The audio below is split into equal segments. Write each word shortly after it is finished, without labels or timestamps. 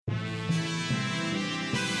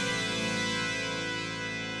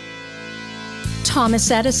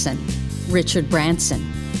Thomas Edison, Richard Branson,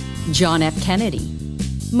 John F. Kennedy,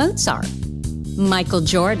 Mozart, Michael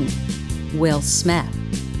Jordan, Will Smith.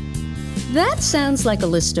 That sounds like a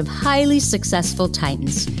list of highly successful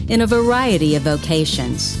titans in a variety of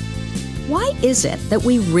vocations. Why is it that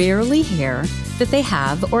we rarely hear that they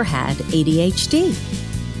have or had ADHD?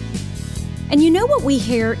 And you know what we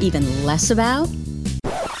hear even less about?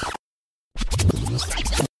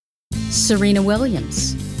 Serena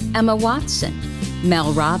Williams, Emma Watson,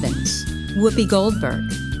 Mel Robbins, Whoopi Goldberg,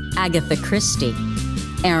 Agatha Christie,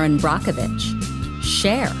 Erin Brockovich,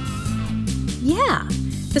 Cher. Yeah,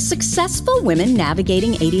 the successful women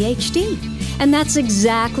navigating ADHD. And that's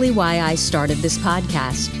exactly why I started this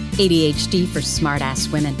podcast, ADHD for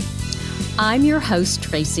Smartass Women. I'm your host,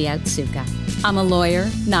 Tracy Otsuka. I'm a lawyer,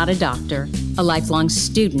 not a doctor, a lifelong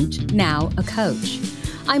student, now a coach.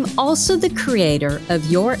 I'm also the creator of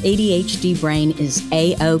Your ADHD Brain is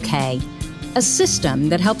A-OK, a system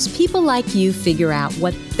that helps people like you figure out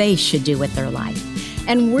what they should do with their life.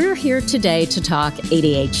 And we're here today to talk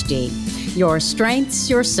ADHD, your strengths,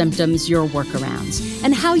 your symptoms, your workarounds,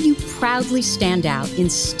 and how you proudly stand out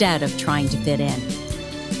instead of trying to fit in.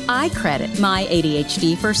 I credit my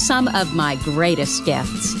ADHD for some of my greatest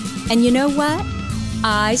gifts. And you know what?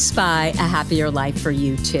 I spy a happier life for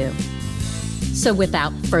you too. So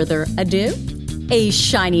without further ado, a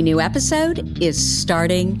shiny new episode is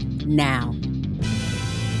starting now.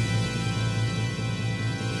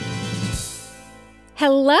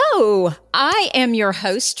 Hello, I am your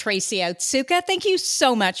host, Tracy Otsuka. Thank you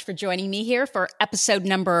so much for joining me here for episode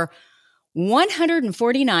number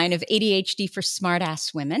 149 of ADHD for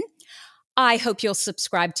Smartass Women. I hope you'll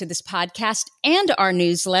subscribe to this podcast and our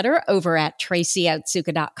newsletter over at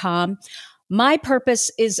tracyotsuka.com. My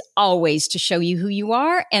purpose is always to show you who you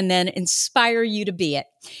are and then inspire you to be it.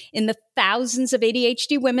 In the thousands of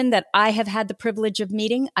ADHD women that I have had the privilege of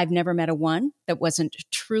meeting, I've never met a one that wasn't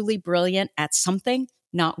truly brilliant at something,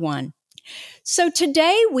 not one. So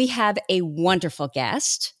today we have a wonderful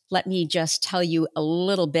guest. Let me just tell you a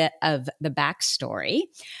little bit of the backstory.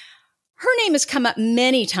 Her name has come up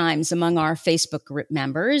many times among our Facebook group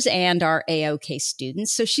members and our AOK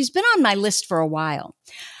students, so she's been on my list for a while.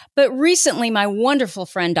 But recently, my wonderful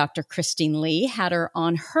friend, Dr. Christine Lee, had her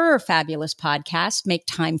on her fabulous podcast, Make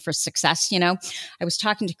Time for Success. You know, I was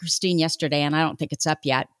talking to Christine yesterday, and I don't think it's up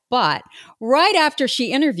yet. But right after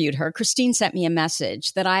she interviewed her, Christine sent me a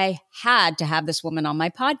message that I had to have this woman on my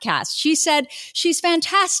podcast. She said, she's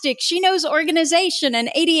fantastic. She knows organization and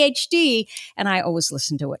ADHD. And I always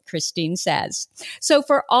listen to what Christine says. So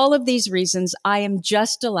for all of these reasons, I am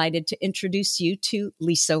just delighted to introduce you to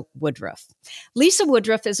Lisa Woodruff. Lisa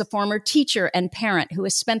Woodruff is a former teacher and parent who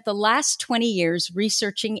has spent the last 20 years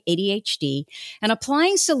researching ADHD and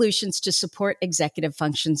applying solutions to support executive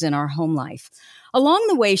functions in our home life. Along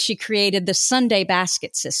the way, she created the Sunday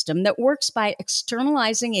Basket system that works by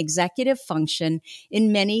externalizing executive function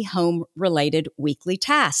in many home-related weekly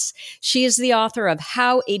tasks. She is the author of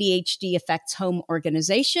How ADHD Affects Home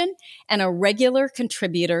Organization and a regular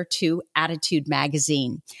contributor to Attitude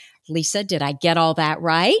Magazine. Lisa, did I get all that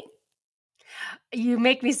right? You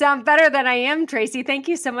make me sound better than I am, Tracy. Thank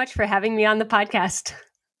you so much for having me on the podcast.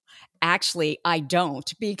 Actually, I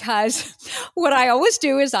don't, because what I always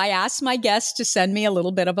do is I ask my guests to send me a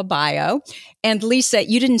little bit of a bio. And Lisa,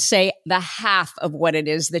 you didn't say the half of what it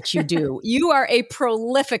is that you do. You are a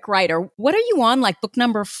prolific writer. What are you on, like book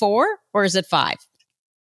number 4, or is it 5?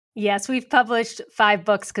 Yes, we've published 5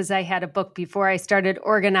 books because I had a book before I started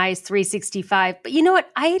Organize 365. But you know what?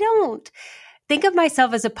 I don't think of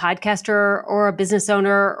myself as a podcaster or a business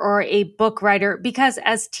owner or a book writer, because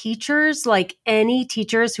as teachers, like any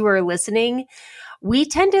teachers who are listening, we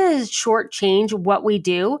tend to shortchange what we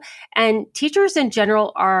do. And teachers in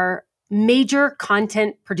general are major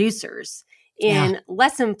content producers in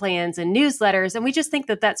lesson plans and newsletters. And we just think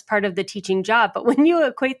that that's part of the teaching job. But when you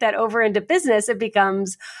equate that over into business, it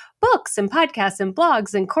becomes books and podcasts and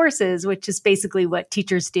blogs and courses, which is basically what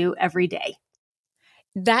teachers do every day.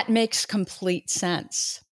 That makes complete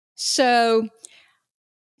sense. So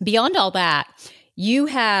beyond all that, you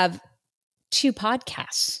have 2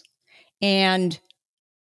 podcasts. And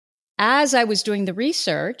as I was doing the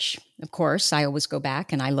research, of course, I always go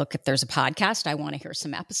back and I look if there's a podcast. I want to hear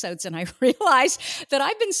some episodes. And I realized that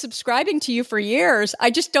I've been subscribing to you for years.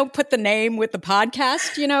 I just don't put the name with the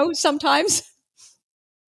podcast, you know, sometimes.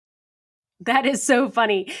 That is so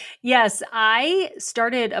funny. Yes, I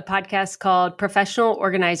started a podcast called Professional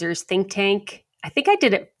Organizers Think Tank. I think I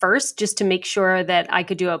did it first just to make sure that I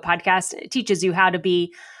could do a podcast. It teaches you how to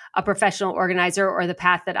be a professional organizer or the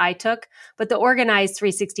path that I took. But the Organize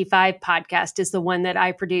 365 podcast is the one that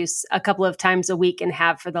I produce a couple of times a week and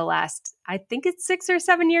have for the last, I think it's 6 or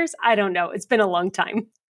 7 years. I don't know. It's been a long time.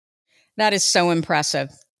 That is so impressive.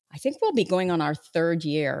 I think we'll be going on our 3rd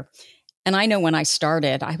year. And I know when I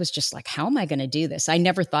started, I was just like, how am I going to do this? I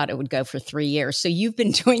never thought it would go for 3 years. So you've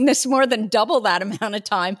been doing this more than double that amount of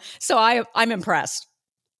time. So I'm impressed.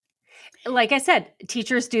 Like I said,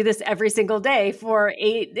 teachers do this every single day for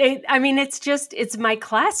I mean, it's my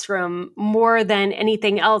classroom more than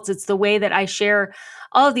anything else. It's the way that I share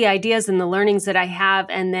all of the ideas and the learnings that I have,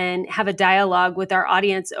 and then have a dialogue with our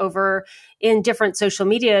audience over in different social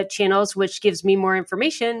media channels, which gives me more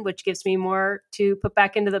information, which gives me more to put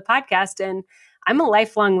back into the podcast. And I'm a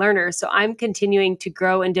lifelong learner, so I'm continuing to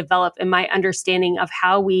grow and develop in my understanding of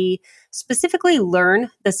how we specifically learn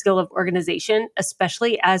the skill of organization,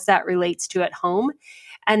 especially as that relates to at home,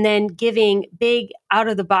 and then giving big out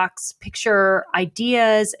of the box picture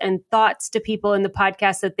ideas and thoughts to people in the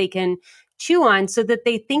podcast that they can chew on so that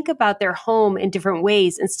they think about their home in different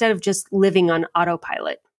ways instead of just living on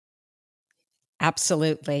autopilot.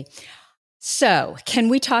 Absolutely. So, can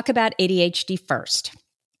we talk about ADHD first?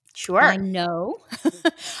 Sure. I know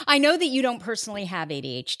that you don't personally have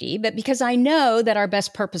ADHD, but because I know that our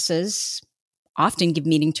best purposes often give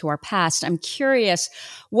meaning to our past, I'm curious,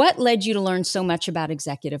 what led you to learn so much about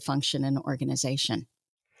executive function and organization?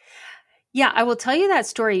 Yeah, I will tell you that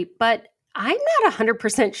story, but I'm not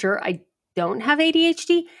 100% sure I don't have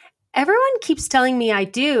ADHD. Everyone keeps telling me I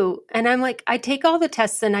do. And I'm like, I take all the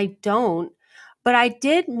tests and I don't. But I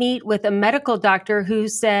did meet with a medical doctor who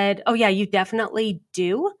said, oh, yeah, you definitely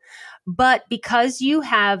do. But because you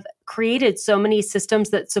have created so many systems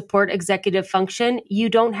that support executive function, you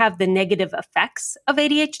don't have the negative effects of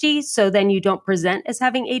ADHD. So then you don't present as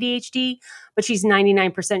having ADHD. But she's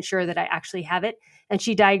 99% sure that I actually have it. And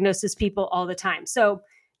she diagnoses people all the time. So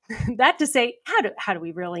that to say, how do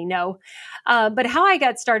we really know? But how I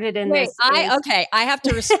got started in this. I have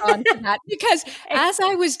to respond to that because as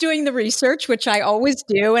I was doing the research, which I always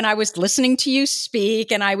do, and I was listening to you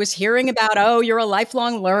speak and I was hearing about, oh, you're a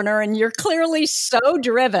lifelong learner and you're clearly so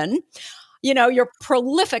driven, you're a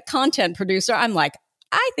prolific content producer. I'm like,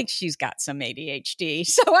 I think she's got some ADHD.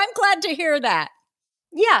 So I'm glad to hear that.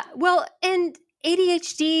 Yeah. Well, and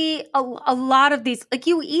ADHD, a lot of these, like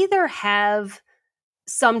you either have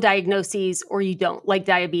some diagnoses or you don't, like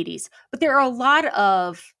diabetes. But there are a lot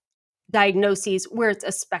of diagnoses where it's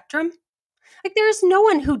a spectrum. Like there's no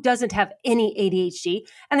one who doesn't have any ADHD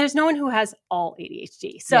and there's no one who has all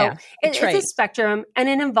ADHD. So yeah, it's a spectrum and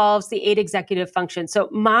it involves the 8 executive functions. So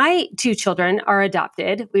my 2 children are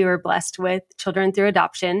adopted. We were blessed with children through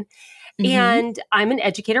adoption. Mm-hmm. And I'm an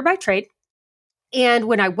educator by trade. And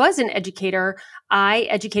when I was an educator, I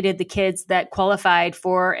educated the kids that qualified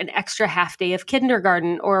for an extra half day of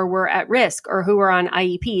kindergarten or were at risk or who were on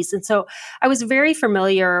IEPs. And so I was very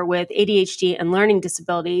familiar with ADHD and learning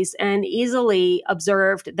disabilities and easily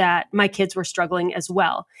observed that my kids were struggling as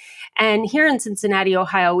well. And here in Cincinnati,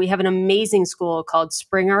 Ohio, we have an amazing school called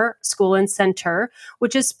Springer School and Center,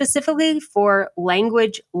 which is specifically for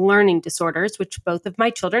language learning disorders, which both of my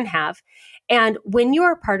children have. And when you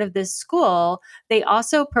are part of this school, they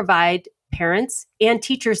also provide parents and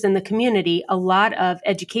teachers in the community a lot of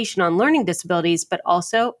education on learning disabilities, but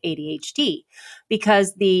also ADHD,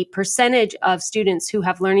 because the percentage of students who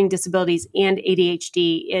have learning disabilities and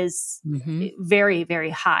ADHD is very, very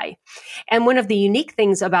high. And one of the unique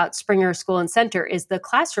things about Springer School and Center is the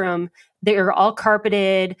classroom. They're all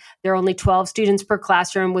carpeted. There are only 12 students per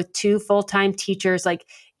classroom with 2 full-time teachers. Like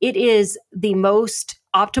it is the most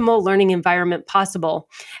optimal learning environment possible.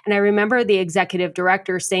 And I remember the executive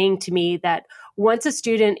director saying to me that once a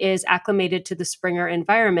student is acclimated to the Springer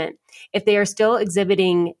environment, if they are still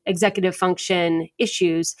exhibiting executive function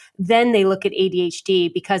issues, then they look at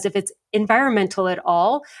ADHD, because if it's environmental at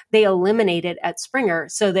all, they eliminate it at Springer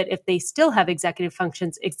so that if they still have executive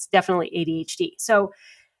functions, it's definitely ADHD. So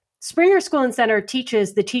Springer School and Center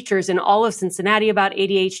teaches the teachers in all of Cincinnati about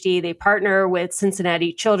ADHD. They partner with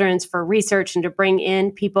Cincinnati Children's for research and to bring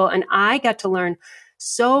in people. And I got to learn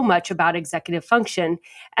so much about executive function.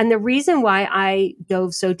 And the reason why I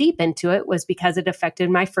dove so deep into it was because it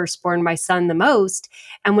affected my firstborn, my son, the most.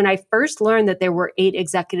 And when I first learned that there were 8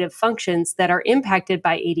 executive functions that are impacted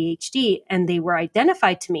by ADHD and they were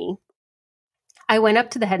identified to me, I went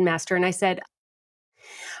up to the headmaster and I said,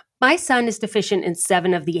 my son is deficient in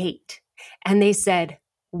 7 of the 8. And they said,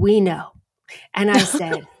 we know. And I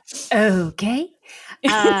said, okay.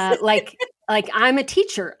 like I'm a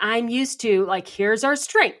teacher. I'm used to like, here's our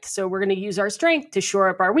strength. So we're going to use our strength to shore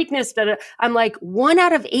up our weakness. But I'm like, 1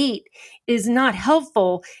 out of 8 is not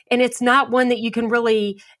helpful. And it's not one that you can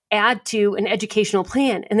really add to an educational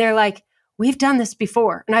plan. And they're like, we've done this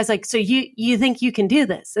before. And I was like, so you think you can do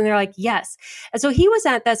this? And they're like, yes. And so he was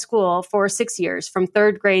at that school for 6 years, from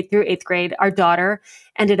 3rd grade through 8th grade. Our daughter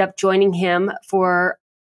ended up joining him for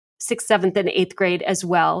 6th, 7th, and 8th grade as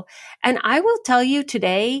well. And I will tell you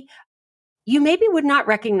today, you maybe would not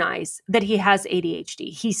recognize that he has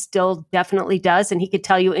ADHD. He still definitely does, and he could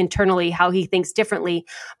tell you internally how he thinks differently.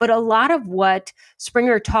 But a lot of what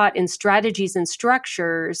Springer taught in strategies and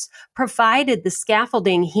structures provided the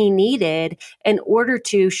scaffolding he needed in order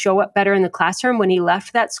to show up better in the classroom when he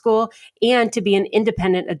left that school and to be an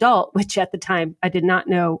independent adult, which at the time I did not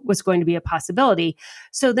know was going to be a possibility.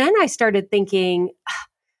 So then I started thinking,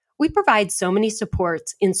 we provide so many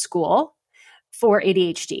supports in school for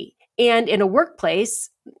ADHD. And in a workplace,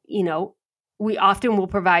 we often will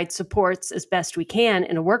provide supports as best we can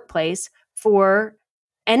in a workplace for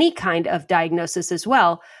any kind of diagnosis as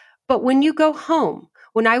well. But when you go home,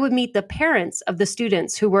 when I would meet the parents of the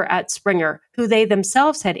students who were at Springer, who they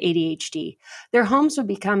themselves had ADHD, their homes would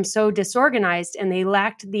become so disorganized and they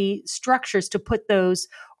lacked the structures to put those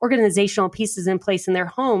organizational pieces in place in their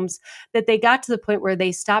homes that they got to the point where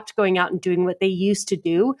they stopped going out and doing what they used to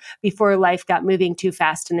do before life got moving too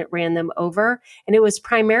fast and it ran them over. And it was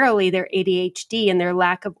primarily their ADHD and their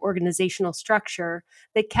lack of organizational structure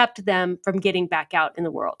that kept them from getting back out in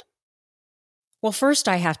the world. Well, first,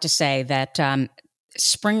 I have to say that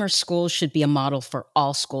Springer School should be a model for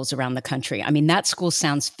all schools around the country. I mean, that school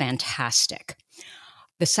sounds fantastic.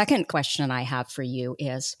 The second question I have for you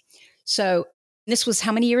is, so this was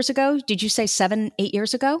how many years ago? Did you say 7, 8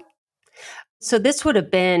 years ago? So this would have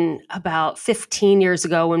been about 15 years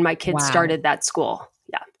ago when my kids started that school.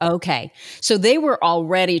 Yeah. Okay. So they were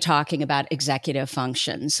already talking about executive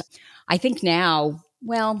functions. I think now,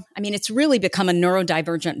 well, I mean, it's really become a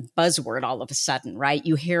neurodivergent buzzword all of a sudden, right?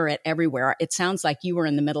 You hear it everywhere. It sounds like you were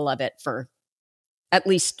in the middle of it for at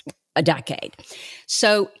least a decade.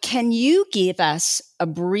 So can you give us a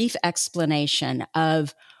brief explanation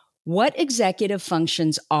of what executive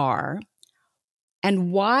functions are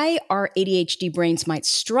and why our ADHD brains might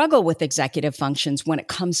struggle with executive functions when it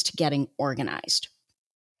comes to getting organized?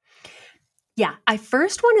 Yeah, I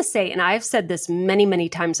first want to say, and I've said this many, many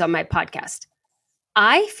times on my podcast,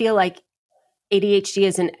 I feel like ADHD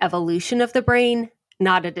is an evolution of the brain,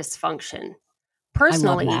 not a dysfunction.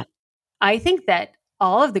 Personally, I think that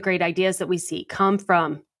all of the great ideas that we see come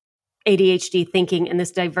from ADHD thinking and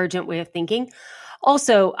this divergent way of thinking.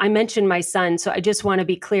 Also, I mentioned my son, so I just want to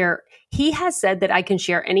be clear. He has said that I can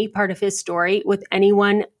share any part of his story with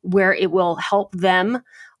anyone where it will help them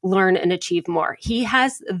learn and achieve more. He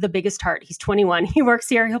has the biggest heart. He's 21. He works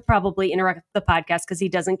here. He'll probably interrupt the podcast because he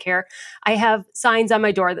doesn't care. I have signs on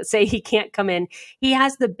my door that say he can't come in. He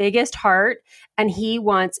has the biggest heart and he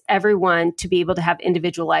wants everyone to be able to have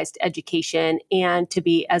individualized education and to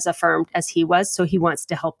be as affirmed as he was. So he wants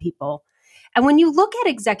to help people. And when you look at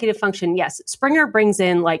executive function, yes, Springer brings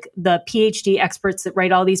in like the PhD experts that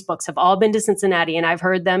write all these books have all been to Cincinnati, and I've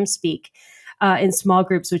heard them speak in small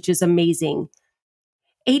groups, which is amazing.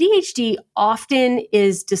 ADHD often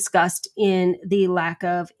is discussed in the lack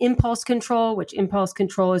of impulse control, which impulse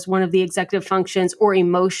control is one of the executive functions, or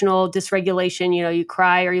emotional dysregulation. You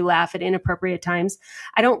cry or you laugh at inappropriate times.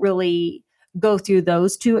 I don't really go through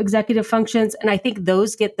those 2 executive functions. And I think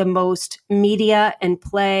those get the most media and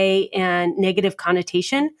play and negative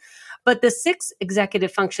connotation. But the 6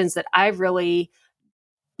 executive functions that I've really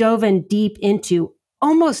dove in deep into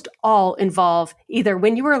almost all involve either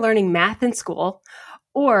when you were learning math in school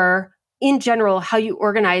or in general, how you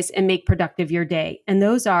organize and make productive your day. And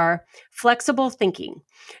those are flexible thinking,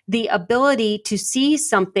 the ability to see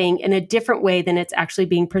something in a different way than it's actually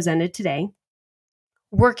being presented today.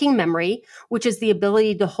 Working memory, which is the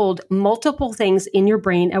ability to hold multiple things in your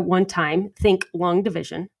brain at one time. Think long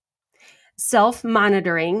division.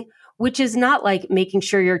 Self-monitoring, which is not like making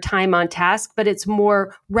sure you're time on task, but it's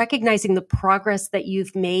more recognizing the progress that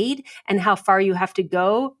you've made and how far you have to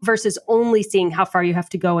go versus only seeing how far you have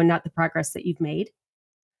to go and not the progress that you've made.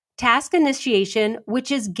 Task initiation,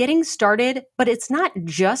 which is getting started, but it's not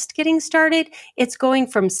just getting started. It's going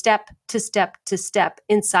from step to step to step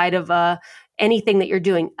inside of anything that you're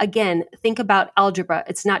doing. Again, think about algebra.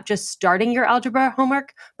 It's not just starting your algebra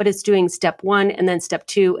homework, but it's doing step 1 and then step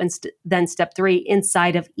 2 and then step 3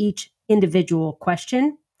 inside of each individual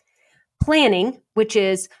question. Planning, which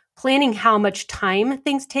is planning how much time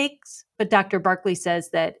things takes. But Dr. Barkley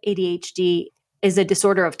says that ADHD is a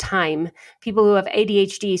disorder of time. People who have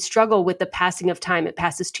ADHD struggle with the passing of time. It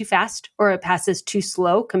passes too fast or it passes too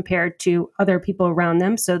slow compared to other people around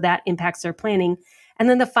them. So that impacts their planning. And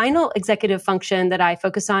then the final executive function that I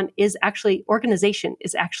focus on is actually organization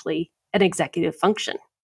is actually an executive function.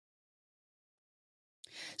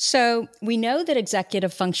 So we know that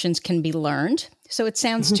executive functions can be learned. So it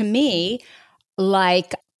sounds to me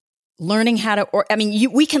like learning how to,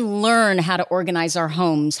 we can learn how to organize our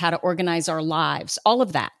homes, how to organize our lives, all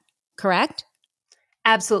of that, correct?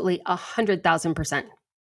 Absolutely, 100,000%.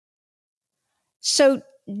 So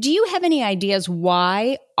do you have any ideas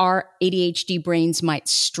why our ADHD brains might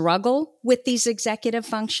struggle with these executive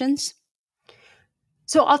functions?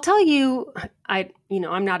 So I'll tell you,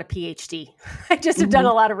 I'm not a PhD. I just have done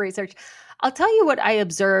a lot of research. I'll tell you what I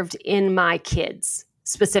observed in my kids,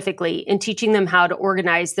 specifically in teaching them how to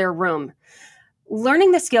organize their room.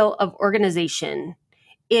 Learning the skill of organization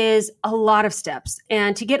is a lot of steps.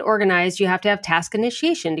 And to get organized, you have to have task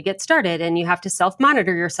initiation to get started. And you have to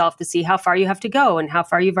self-monitor yourself to see how far you have to go and how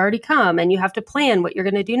far you've already come. And you have to plan what you're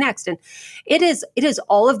going to do next. And it is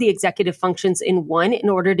all of the executive functions in one in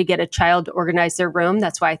order to get a child to organize their room.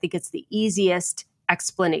 That's why I think it's the easiest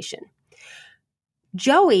explanation.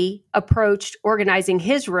 Joey approached organizing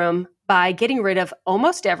his room by getting rid of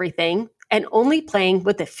almost everything and only playing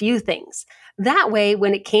with a few things. That way,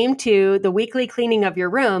 when it came to the weekly cleaning of your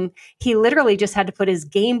room, he literally just had to put his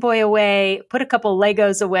Game Boy away, put a couple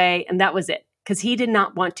Legos away, and that was it, because he did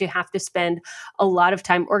not want to have to spend a lot of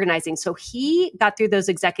time organizing. So he got through those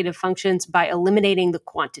executive functions by eliminating the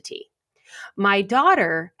quantity. My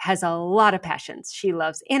daughter has a lot of passions. She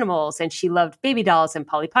loves animals and she loved baby dolls and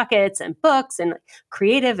Polly Pockets and books and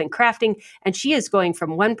creative and crafting. And she is going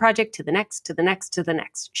from one project to the next, to the next, to the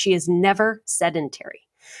next. She is never sedentary.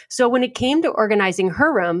 So when it came to organizing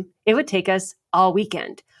her room, it would take us all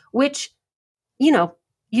weekend, which,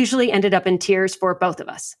 usually ended up in tears for both of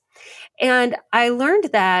us. And I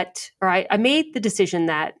learned that, or I made the decision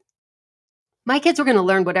that my kids were going to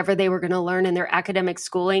learn whatever they were going to learn in their academic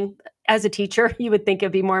schooling. As a teacher, you would think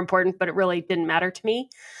it'd be more important, but it really didn't matter to me.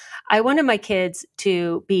 I wanted my kids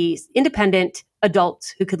to be independent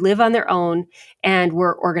adults who could live on their own and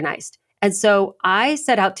were organized. And so I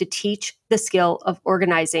set out to teach the skill of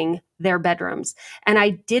organizing their bedrooms. And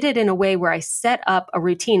I did it in a way where I set up a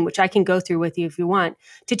routine, which I can go through with you if you want,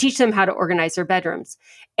 to teach them how to organize their bedrooms.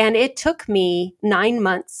 And it took me 9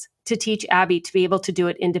 months to teach Abby to be able to do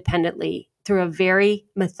it independently through a very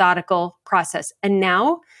methodical process. And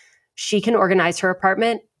now she can organize her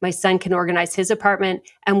apartment. My son can organize his apartment.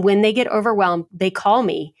 And when they get overwhelmed, they call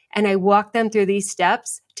me and I walk them through these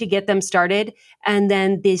steps to get them started. And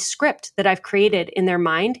then the script that I've created in their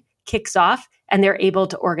mind kicks off and they're able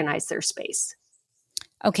to organize their space.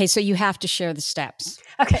 Okay, so you have to share the steps.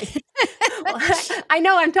 Okay. Well, I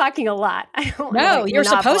know I'm talking a lot. No, you're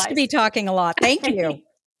supposed to be talking a lot. Thank you.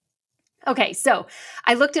 Okay, so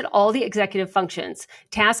I looked at all the executive functions,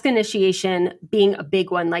 task initiation being a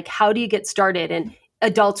big one, like how do you get started? And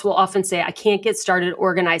adults will often say, I can't get started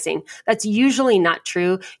organizing. That's usually not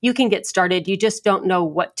true. You can get started. You just don't know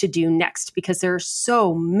what to do next because there are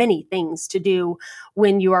so many things to do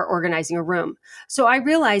when you are organizing a room. So I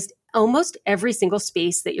realized almost every single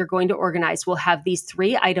space that you're going to organize will have these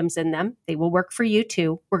 3 items in them. They will work for you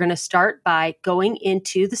too. We're going to start by going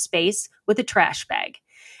into the space with a trash bag.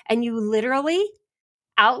 And you literally,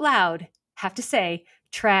 out loud, have to say,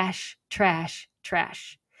 trash, trash,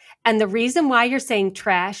 trash. And the reason why you're saying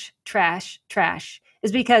trash, trash, trash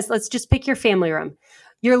is because let's just pick your family room.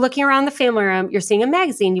 You're looking around the family room. You're seeing a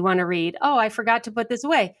magazine you want to read. Oh, I forgot to put this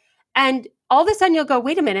away. And all of a sudden you'll go,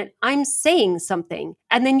 wait a minute, I'm saying something.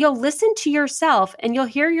 And then you'll listen to yourself and you'll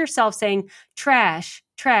hear yourself saying trash,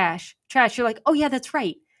 trash, trash. You're like, oh yeah, that's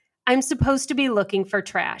right. I'm supposed to be looking for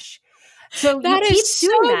trash. So that you keep is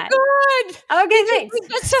doing so that. good. Okay, thanks. We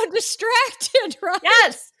get so distracted, right?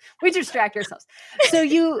 Yes, we distract ourselves. So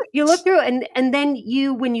you look through and then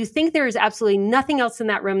when you think there is absolutely nothing else in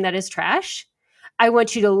that room that is trash, I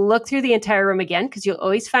want you to look through the entire room again because you'll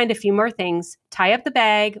always find a few more things. Tie up the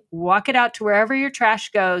bag, walk it out to wherever your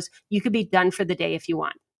trash goes. You could be done for the day if you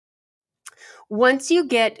want. Once you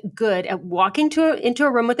get good at walking into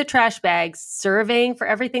a room with a trash bag, surveying for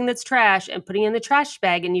everything that's trash and putting in the trash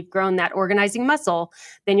bag, and you've grown that organizing muscle,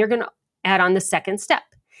 then you're going to add on the second step.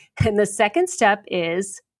 And the second step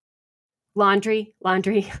is laundry,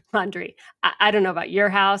 laundry, laundry. I don't know about your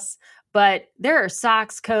house, but there are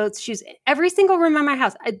socks, coats, shoes, every single room in my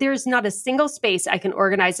house. There's not a single space I can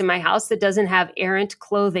organize in my house that doesn't have errant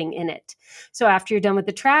clothing in it. So after you're done with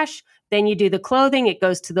the trash, then you do the clothing. It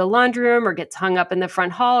goes to the laundry room or gets hung up in the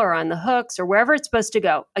front hall or on the hooks or wherever it's supposed to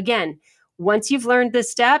go. Again, Once you've learned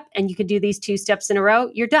this step and you can do these 2 steps in a row,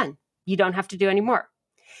 you're done. You don't have to do any more.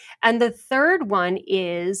 And the third one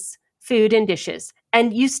is food and dishes.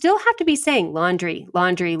 And you still have to be saying laundry,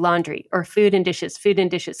 laundry, laundry, or food and dishes,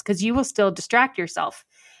 because you will still distract yourself.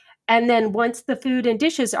 And then once the food and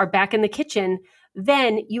dishes are back in the kitchen,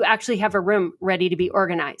 then you actually have a room ready to be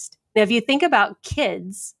organized. Now, if you think about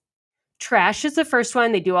kids, trash is the first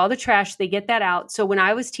one. They do all the trash. They get that out. So when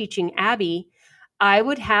I was teaching Abby, I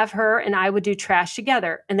would have her and I would do trash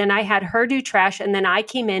together. And then I had her do trash. And then I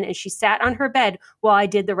came in and she sat on her bed while I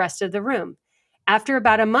did the rest of the room. After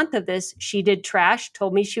about a month of this, she did trash,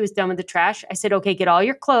 told me she was done with the trash. I said, okay, get all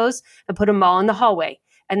your clothes and put them all in the hallway.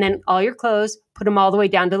 And then all your clothes, put them all the way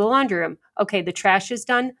down to the laundry room. Okay, the trash is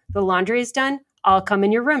done. The laundry is done. I'll come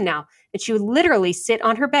in your room now. And she would literally sit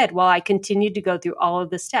on her bed while I continued to go through all of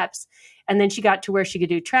the steps. And then she got to where she could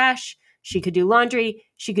do trash, she could do laundry,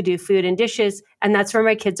 she could do food and dishes. And that's where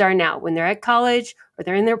my kids are now. When they're at college or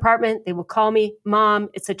they're in their apartment, they will call me, Mom,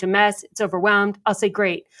 it's such a mess. It's overwhelmed. I'll say,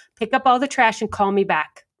 great. Pick up all the trash and call me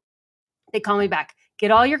back. They call me back.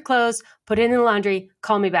 Get all your clothes, put it in the laundry,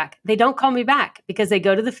 call me back. They don't call me back because they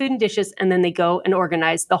go to the food and dishes and then they go and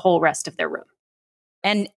organize the whole rest of their room.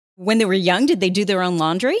 And when they were young, did they do their own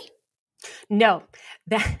laundry? No.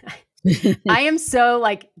 I am so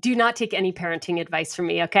do not take any parenting advice from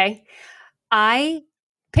me, okay? I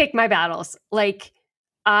pick my battles.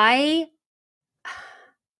 I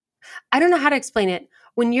don't know how to explain it.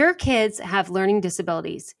 When your kids have learning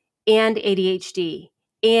disabilities and ADHD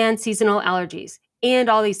and seasonal allergies and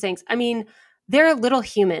all these things, I mean, they're little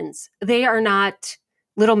humans. They are not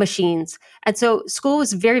little machines. And so school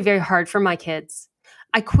was very, very hard for my kids.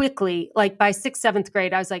 I quickly, by 6th, 7th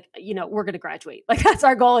grade, I was like, we're going to graduate. That's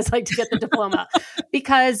our goal, is to get the diploma,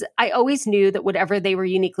 because I always knew that whatever they were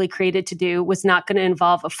uniquely created to do was not going to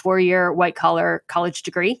involve a 4-year white collar college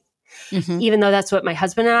degree. Mm-hmm. Even though that's what my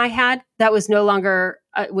husband and I had, that was no longer,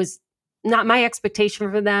 was not my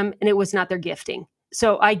expectation for them. And it was not their gifting.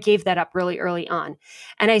 So I gave that up really early on.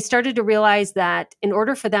 And I started to realize that in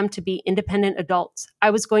order for them to be independent adults,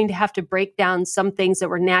 I was going to have to break down some things that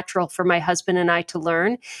were natural for my husband and I to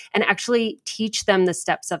learn and actually teach them the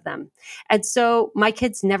steps of them. And so my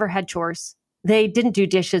kids never had chores. They didn't do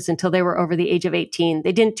dishes until they were over the age of 18.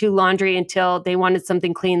 They didn't do laundry until they wanted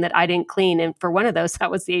something clean that I didn't clean. And for one of those,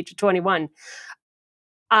 that was the age of 21.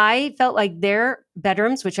 I felt like their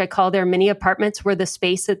bedrooms, which I call their mini apartments, were the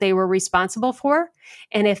space that they were responsible for.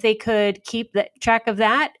 And if they could keep track of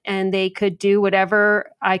that and they could do whatever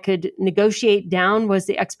I could negotiate down was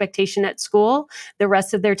the expectation at school, the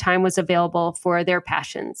rest of their time was available for their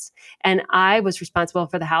passions. And I was responsible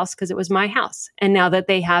for the house because it was my house. And now that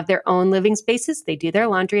they have their own living spaces, they do their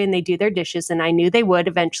laundry and they do their dishes. And I knew they would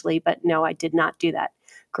eventually, but no, I did not do that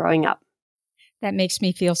growing up. That makes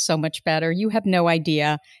me feel so much better. You have no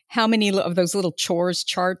idea how many of those little chores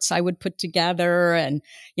charts I would put together and,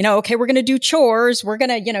 okay, we're going to do chores. We're going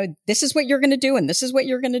to, this is what you're going to do and this is what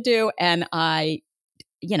you're going to do. And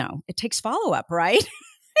it takes follow up, right?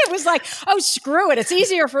 It was like, oh, screw it. It's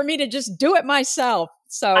easier for me to just do it myself.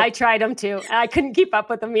 So I tried them too. I couldn't keep up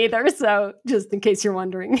with them either. So just in case you're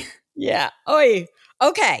wondering. Yeah. Oy.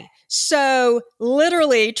 Okay. So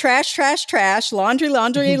literally trash, trash, trash, laundry,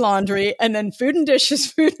 laundry, laundry, and then food and dishes,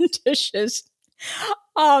 food and dishes.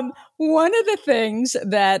 One of the things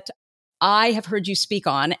that I have heard you speak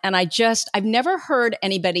on, and I've never heard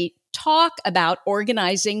anybody talk about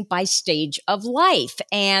organizing by stage of life.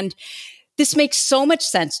 And this makes so much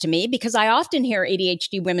sense to me because I often hear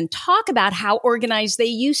ADHD women talk about how organized they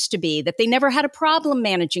used to be, that they never had a problem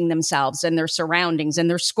managing themselves and their surroundings and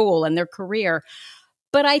their school and their career.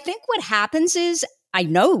 But I think what happens is, I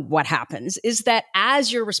know what happens is that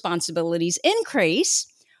as your responsibilities increase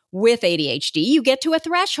with ADHD, you get to a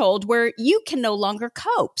threshold where you can no longer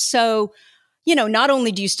cope. So, not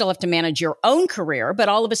only do you still have to manage your own career, but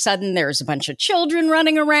all of a sudden there's a bunch of children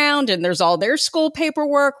running around and there's all their school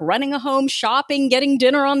paperwork, running a home, shopping, getting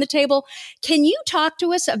dinner on the table. Can you talk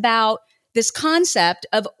to us about this concept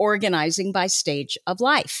of organizing by stage of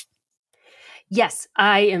life? Yes,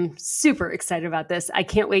 I am super excited about this. I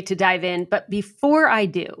can't wait to dive in. But before I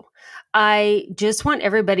do, I just want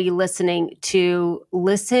everybody listening to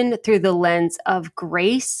listen through the lens of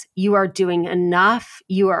grace. You are doing enough.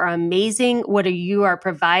 You are amazing. What you are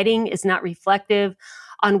providing is not reflective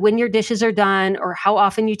on when your dishes are done or how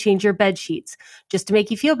often you change your bed sheets. Just to make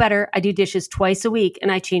you feel better, I do dishes twice a week and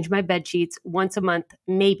I change my bed sheets once a month,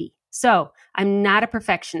 maybe. So I'm not a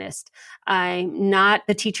perfectionist. I'm not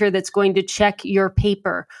the teacher that's going to check your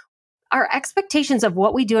paper. our expectations of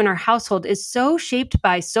what we do in our household is so shaped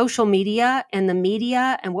by social media and the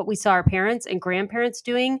media and what we saw our parents and grandparents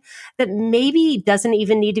doing that maybe doesn't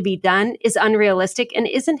even need to be done, is unrealistic, and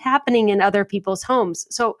isn't happening in other people's homes.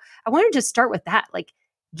 So I want to just start with that. Like,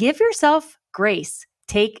 give yourself grace.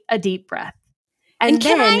 Take a deep breath. And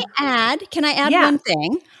can I add one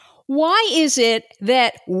thing? Why is it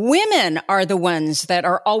that women are the ones that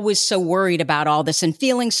are always so worried about all this and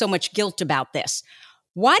feeling so much guilt about this?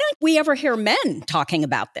 Why don't we ever hear men talking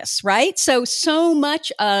about this, right? So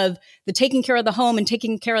much of the taking care of the home and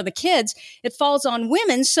taking care of the kids, it falls on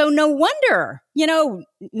women. So no wonder,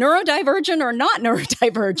 neurodivergent or not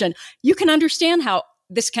neurodivergent, you can understand how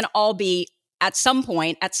this can all be at some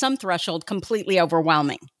point, at some threshold, completely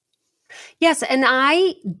overwhelming. Yes, and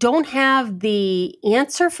I don't have the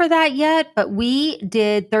answer for that yet, but we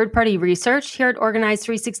did third-party research here at Organize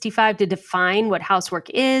 365 to define what housework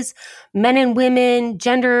is, men and women,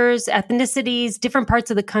 genders, ethnicities, different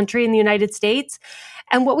parts of the country in the United States.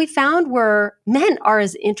 And what we found were men are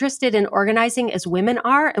as interested in organizing as women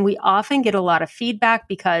are. And we often get a lot of feedback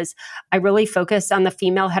because I really focus on the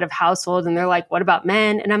female head of household. And they're like, what about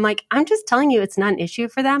men? And I'm like, I'm just telling you, it's not an issue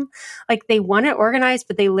for them. Like, they want it organized,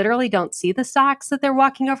 but they literally don't see the socks that they're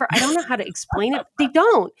walking over. I don't know how to explain it. They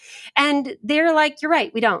don't. And they're like, you're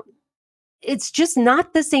right, we don't. It's just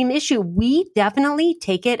not the same issue. We definitely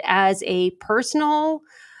take it as a personal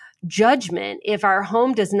judgment if our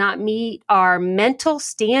home does not meet our mental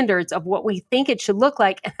standards of what we think it should look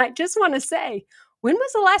like. And I just want to say, when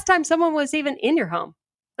was the last time someone was even in your home?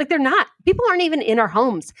 Like, they're not. People aren't even in our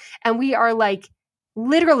homes. And we are like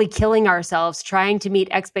literally killing ourselves trying to meet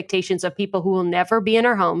expectations of people who will never be in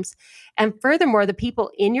our homes. And furthermore, the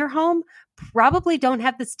people in your home probably don't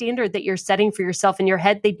have the standard that you're setting for yourself in your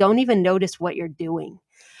head. They don't even notice what you're doing.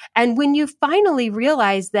 And when you finally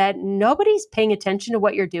realize that nobody's paying attention to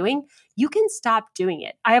what you're doing, you can stop doing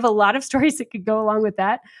it. I have a lot of stories that could go along with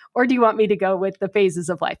that. Or do you want me to go with the phases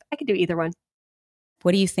of life? I could do either one.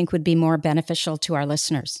 What do you think would be more beneficial to our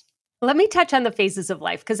listeners? Let me touch on the phases of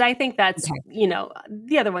life, because I think that's,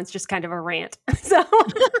 the other one's just kind of a rant. So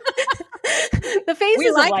the phases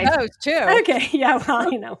of life. We like those too. Okay. Yeah.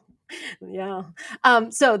 Well, Yeah.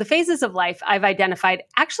 So the phases of life I've identified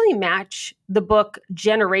actually match the book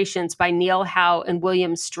Generations by Neil Howe and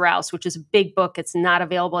William Strauss, which is a big book. It's not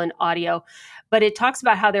available in audio, but it talks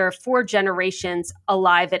about how there are 4 generations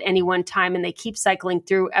alive at any one time, and they keep cycling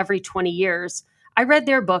through every 20 years. I read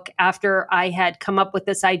their book after I had come up with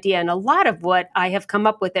this idea. And a lot of what I have come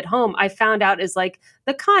up with at home, I found out is like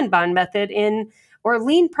the Kanban method or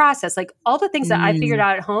lean process. Like, all the things that I figured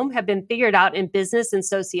out at home have been figured out in business and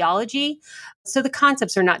sociology. So the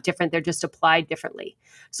concepts are not different. They're just applied differently.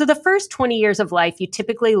 So the first 20 years of life, you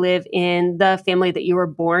typically live in the family that you were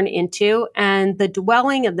born into. And the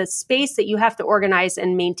dwelling and the space that you have to organize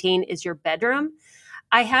and maintain is your bedroom.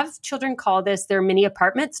 I have children call this their mini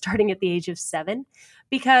apartment starting at the age of 7,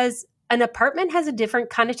 because an apartment has a different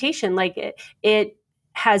connotation. Like, it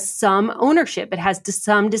has some ownership. It has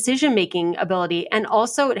some decision-making ability. And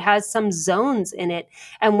also it has some zones in it.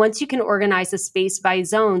 And once you can organize a space by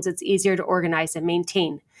zones, it's easier to organize and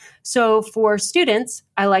maintain. So for students,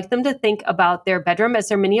 I like them to think about their bedroom as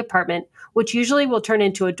their mini apartment, which usually will turn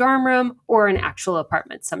into a dorm room or an actual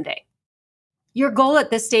apartment someday. Your goal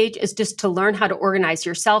at this stage is just to learn how to organize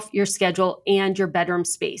yourself, your schedule, and your bedroom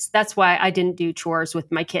space. That's why I didn't do chores with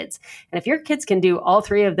my kids. And if your kids can do all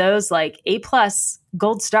 3 of those, like A+,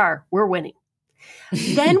 gold star, we're winning.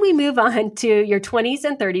 Then we move on to your 20s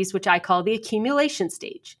and 30s, which I call the accumulation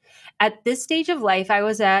stage. At this stage of life, I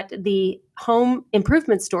was at the home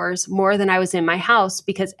improvement stores more than I was in my house,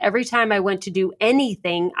 because every time I went to do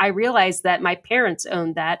anything, I realized that my parents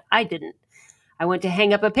owned that. I didn't. I went to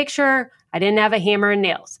hang up a picture. I didn't have a hammer and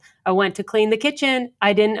nails. I went to clean the kitchen.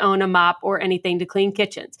 I didn't own a mop or anything to clean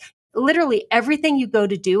kitchens. Literally everything you go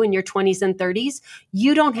to do in your 20s and 30s,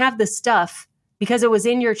 you don't have the stuff because it was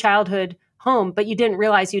in your childhood home, but you didn't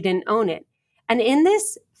realize you didn't own it. And in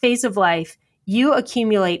this phase of life, you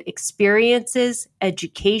accumulate experiences,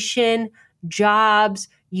 education, jobs,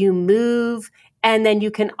 you move, and then you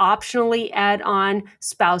can optionally add on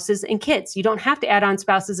spouses and kids. You don't have to add on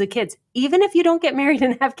spouses and kids. Even if you don't get married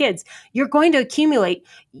and have kids, you're going to accumulate.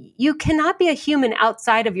 You cannot be a human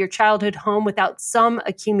outside of your childhood home without some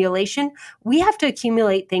accumulation. We have to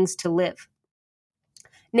accumulate things to live.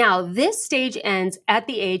 Now, this stage ends at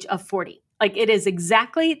the age of 40. Like, it is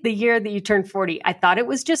exactly the year that you turn 40. I thought it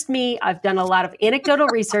was just me. I've done a lot of anecdotal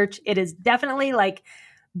research. It is definitely like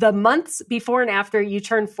the months before and after you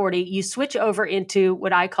turn 40, you switch over into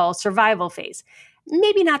what I call survival phase.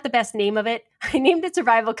 Maybe not the best name of it. I named it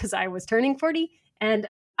survival because I was turning 40, and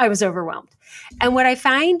I was overwhelmed. And what I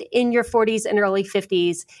find in your 40s and early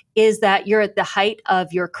 50s is that you're at the height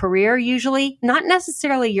of your career, usually, not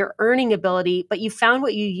necessarily your earning ability, but you found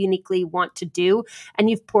what you uniquely want to do. And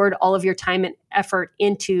you've poured all of your time and effort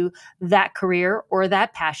into that career or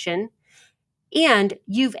that passion. And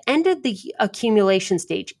you've ended the accumulation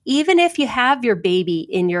stage. Even if you have your baby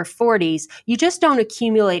in your 40s, you just don't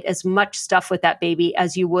accumulate as much stuff with that baby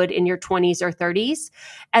as you would in your 20s or 30s.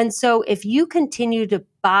 And so if you continue to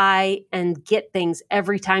buy and get things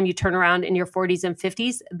every time you turn around in your 40s and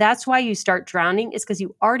 50s, that's why you start drowning, is because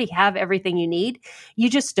you already have everything you need. You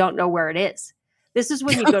just don't know where it is. This is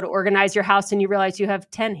when you go to organize your house and you realize you have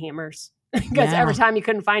 10 hammers. Because every time you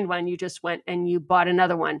couldn't find one, you just went and you bought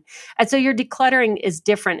another one. And so your decluttering is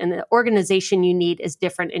different and the organization you need is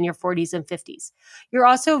different in your 40s and 50s. You're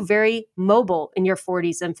also very mobile in your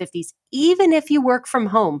 40s and 50s. Even if you work from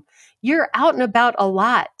home, you're out and about a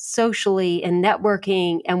lot socially and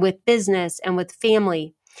networking and with business and with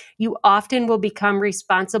family. You often will become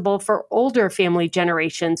responsible for older family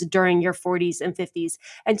generations during your 40s and 50s.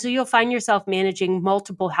 And so you'll find yourself managing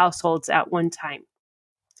multiple households at one time.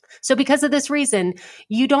 So because of this reason,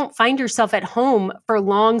 you don't find yourself at home for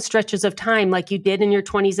long stretches of time like you did in your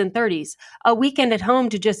 20s and 30s. A weekend at home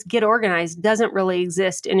to just get organized doesn't really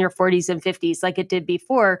exist in your 40s and 50s like it did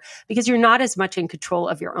before, because you're not as much in control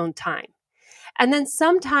of your own time. And then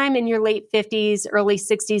sometime in your late 50s, early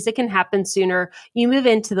 60s, it can happen sooner. You move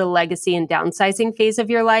into the legacy and downsizing phase of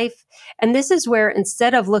your life. And this is where,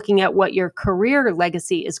 instead of looking at what your career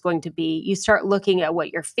legacy is going to be, you start looking at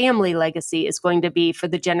what your family legacy is going to be for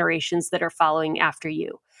the generations that are following after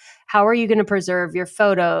you. How are you going to preserve your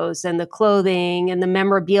photos and the clothing and the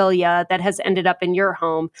memorabilia that has ended up in your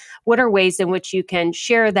home? What are ways in which you can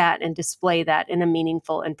share that and display that in a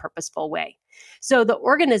meaningful and purposeful way? So the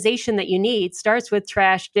organization that you need starts with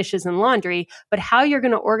trash, dishes, and laundry, but how you're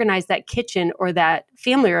going to organize that kitchen or that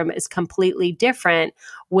family room is completely different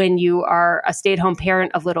when you are a stay-at-home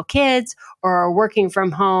parent of little kids or a working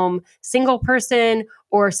from home single person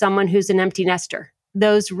or someone who's an empty nester.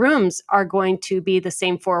 Those rooms are going to be the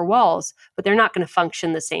same four walls, but they're not going to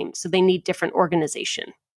function the same. So they need different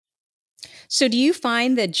organization. So do you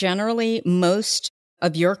find that generally most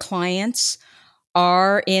of your clients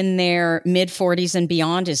are in their mid 40s and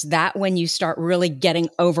beyond? Is that when you start really getting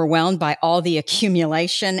overwhelmed by all the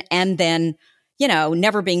accumulation and then,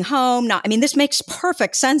 never being home? This makes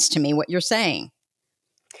perfect sense to me, what you're saying.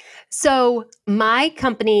 So my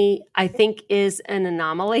company, I think, is an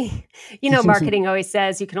anomaly. Marketing always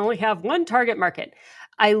says you can only have one target market.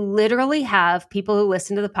 I literally have people who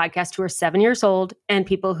listen to the podcast who are 7 years old and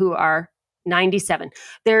people who are 97.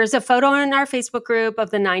 There's a photo in our Facebook group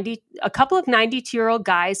of a couple of 92-year-old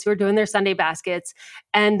guys who are doing their Sunday baskets.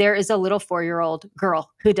 And there is a little 4-year-old girl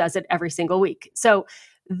who does it every single week. So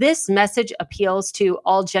this message appeals to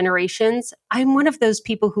all generations. I'm one of those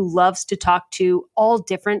people who loves to talk to all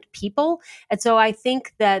different people. And so I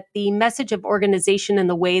think that the message of organization and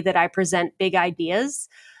the way that I present big ideas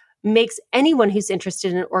makes anyone who's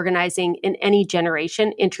interested in organizing in any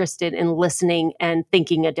generation interested in listening and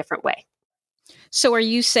thinking a different way. So are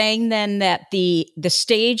you saying then that the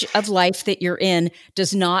stage of life that you're in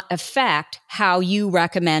does not affect how you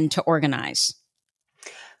recommend to organize?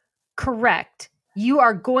 Correct. You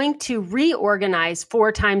are going to reorganize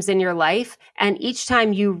 4 times in your life. And each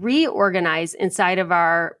time you reorganize inside of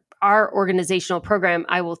our organizational program,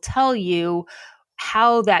 I will tell you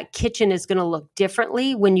how that kitchen is going to look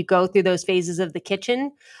differently when you go through those phases of the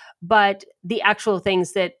kitchen. But the actual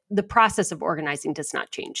things that the process of organizing does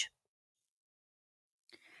not change.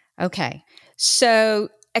 Okay. So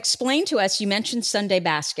explain to us, you mentioned Sunday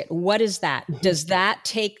basket. What is that? Does that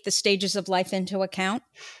take the stages of life into account?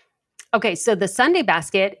 Okay. So the Sunday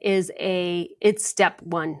basket it's step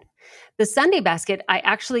 1. The Sunday basket I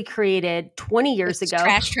actually created 20 years ago.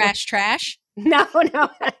 Trash. No.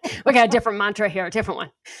 We got a different mantra here, a different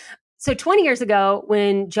one. So 20 years ago,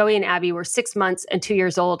 when Joey and Abby were 6 months and 2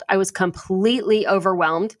 years old, I was completely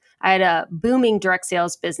overwhelmed. I had a booming direct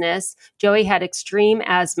sales business. Joey had extreme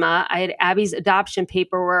asthma. I had Abby's adoption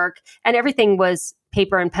paperwork, and everything was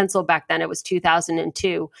paper and pencil back then. It was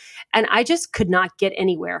 2002. And I just could not get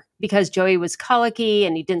anywhere because Joey was colicky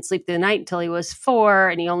and he didn't sleep through the night until he was 4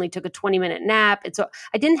 and he only took a 20-minute nap. And so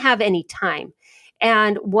I didn't have any time.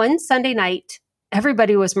 And one Sunday night,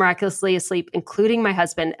 everybody was miraculously asleep, including my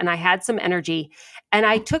husband, and I had some energy. And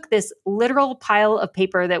I took this literal pile of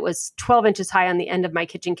paper that was 12 inches high on the end of my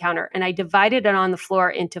kitchen counter, and I divided it on the floor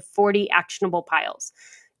into 40 actionable piles.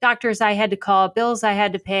 Doctors I had to call, bills I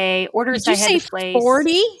had to pay, orders I had to place.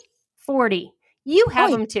 40? 40. You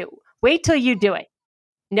have them too. Wait till you do it.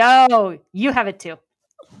 No, you have it too.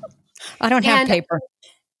 I don't have paper.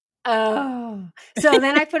 Oh, so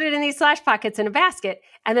then I put it in these Slash Pockets in a basket.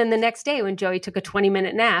 And then the next day when Joey took a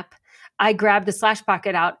 20-minute nap, I grabbed a Slash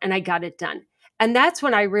Pocket out and I got it done. And that's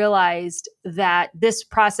when I realized that this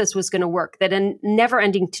process was going to work, that a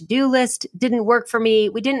never-ending to-do list didn't work for me.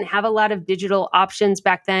 We didn't have a lot of digital options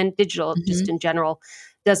back then. Digital, just in general,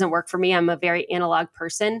 doesn't work for me. I'm a very analog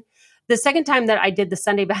person. The second time that I did the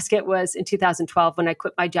Sunday basket was in 2012 when I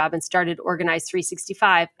quit my job and started Organize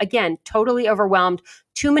 365. Again, totally overwhelmed,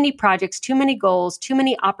 too many projects, too many goals, too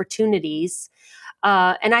many opportunities.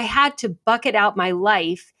 And I had to bucket out my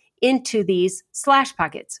life into these Slash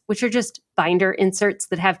Pockets, which are just binder inserts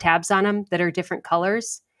that have tabs on them that are different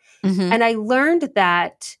colors. And I learned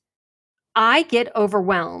that I get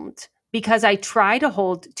overwhelmed because I try to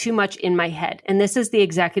hold too much in my head. And this is the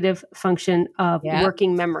executive function of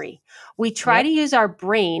working memory. We try to use our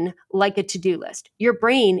brain like a to-do list. Your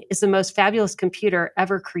brain is the most fabulous computer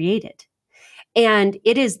ever created. And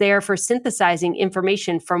it is there for synthesizing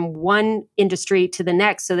information from one industry to the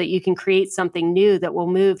next so that you can create something new that will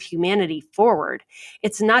move humanity forward.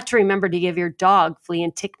 It's not to remember to give your dog flea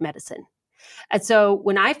and tick medicine. And so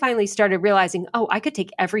when I finally started realizing, oh, I could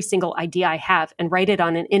take every single idea I have and write it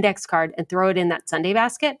on an index card and throw it in that Sunday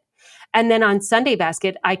basket. And then on Sunday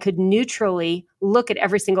basket, I could neutrally look at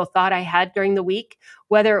every single thought I had during the week,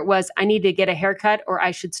 whether it was I need to get a haircut or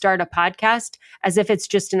I should start a podcast, as if it's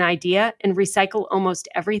just an idea, and recycle almost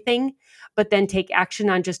everything, but then take action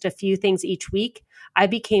on just a few things each week. I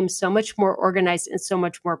became so much more organized and so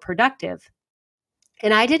much more productive.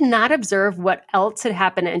 And I did not observe what else had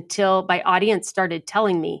happened until my audience started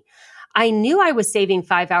telling me. I knew I was saving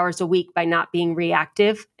 5 hours a week by not being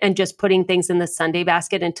reactive and just putting things in the Sunday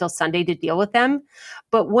basket until Sunday to deal with them.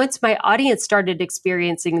 But once my audience started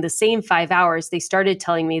experiencing the same 5 hours, they started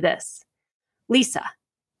telling me this: Lisa,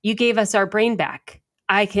 you gave us our brain back.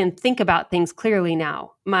 I can think about things clearly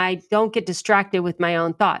now. I don't get distracted with my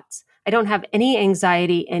own thoughts. I don't have any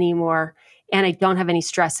anxiety anymore, and I don't have any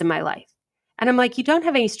stress in my life. And I'm like, you don't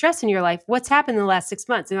have any stress in your life. What's happened in the last 6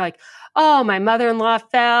 months? And they're like, oh, my mother-in-law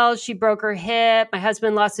fell. She broke her hip. My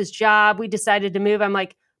husband lost his job. We decided to move. I'm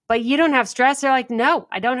like, but you don't have stress? They're like, no,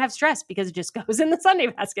 I don't have stress because it just goes in the Sunday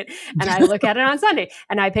basket. And I look at it on Sunday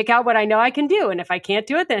and I pick out what I know I can do. And if I can't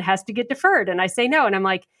do it, then it has to get deferred. And I say no. And I'm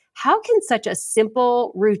like, how can such a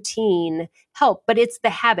simple routine help? But it's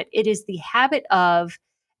the habit. It is the habit of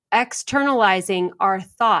externalizing our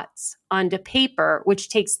thoughts onto paper, which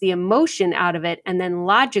takes the emotion out of it, and then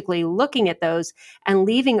logically looking at those and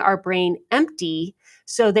leaving our brain empty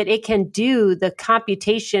so that it can do the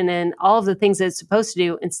computation and all of the things that it's supposed to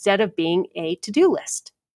do instead of being a to-do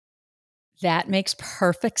list. That makes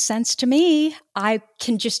perfect sense to me. I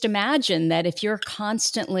can just imagine that if you're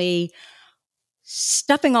constantly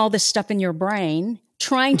stuffing all this stuff in your brain,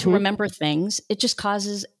 trying to remember things, it just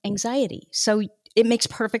causes anxiety. So it makes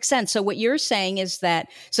perfect sense. So what you're saying is that,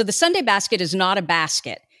 so the Sunday basket is not a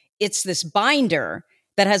basket. It's this binder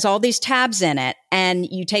that has all these tabs in it. And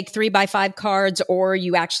you take 3x5 cards, or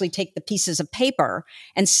you actually take the pieces of paper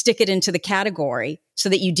and stick it into the category so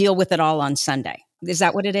that you deal with it all on Sunday. Is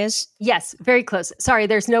that what it is? Yes, very close. Sorry,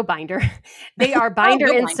 there's no binder. They are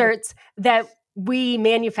binder inserts that we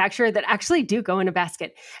manufacture that actually do go in a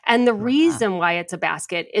basket. And the reason why it's a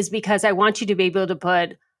basket is because I want you to be able to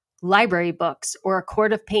put library books or a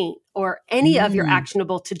quart of paint or any of your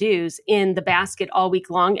actionable to-dos in the basket all week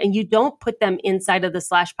long. And you don't put them inside of the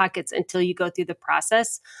Slash Pockets until you go through the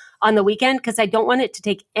process on the weekend, because I don't want it to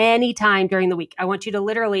take any time during the week. I want you to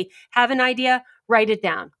literally have an idea, write it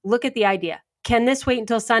down, look at the idea. Can this wait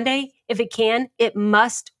until Sunday? If it can, it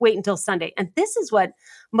must wait until Sunday. And this is what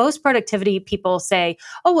most productivity people say.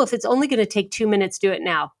 Oh, well, if it's only going to take 2 minutes, do it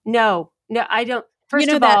now. No, I don't. First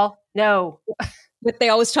of all, no. But they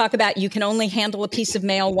always talk about you can only handle a piece of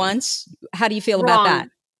mail once. How do you feel about that?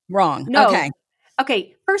 Wrong. No. Okay.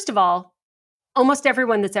 Okay. First of all, almost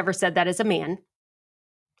everyone that's ever said that is a man.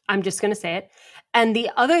 I'm just going to say it. And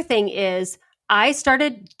the other thing is, I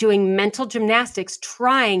started doing mental gymnastics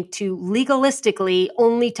trying to legalistically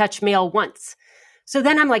only touch mail once. So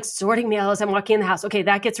then I'm like sorting mail as I'm walking in the house. Okay,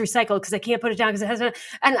 that gets recycled because I can't put it down because it has.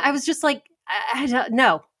 And I was just like, I don't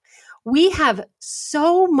know. We have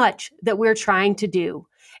so much that we're trying to do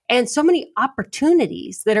and so many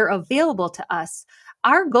opportunities that are available to us.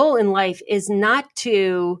 Our goal in life is not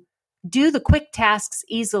to do the quick tasks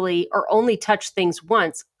easily or only touch things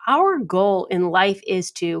once. Our goal in life is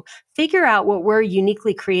to figure out what we're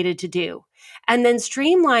uniquely created to do and then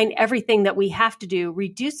streamline everything that we have to do,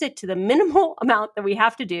 reduce it to the minimal amount that we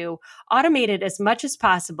have to do, automate it as much as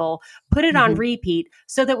possible, put it on repeat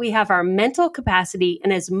so that we have our mental capacity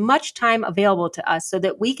and as much time available to us so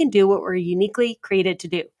that we can do what we're uniquely created to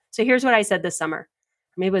do. So here's what I said this summer.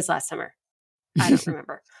 Maybe it was last summer. I don't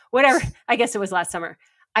remember. Whatever. I guess it was last summer.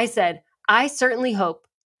 I said, I certainly hope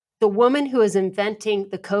the woman who is inventing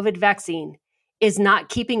the COVID vaccine is not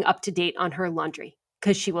keeping up to date on her laundry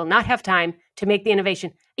because she will not have time to make the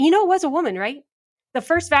innovation. And you know, it was a woman, right? The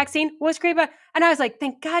first vaccine was created by, and I was like,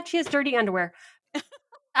 thank God she has dirty underwear.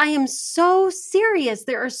 I am so serious.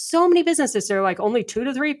 There are so many businesses. They're like only 2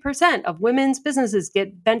 to 3% of women's businesses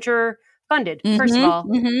get venture funded. First of all,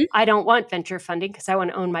 I don't want venture funding because I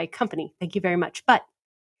want to own my company. Thank you very much. But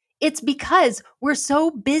it's because we're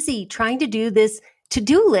so busy trying to do this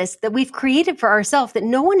to-do list that we've created for ourselves that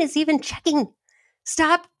no one is even checking.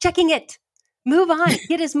 Stop checking it. Move on.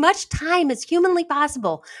 Get as much time as humanly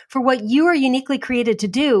possible for what you are uniquely created to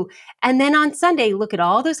do. And then on Sunday, look at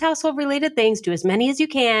all those household related things, do as many as you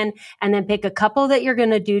can, and then pick a couple that you're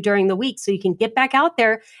going to do during the week so you can get back out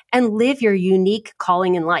there and live your unique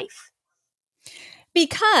calling in life.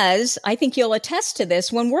 Because I think you'll attest to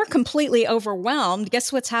this, when we're completely overwhelmed,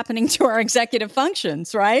 guess what's happening to our executive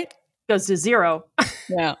functions, right? Goes to zero.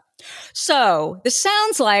 Yeah. So this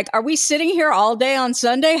sounds like, are we sitting here all day on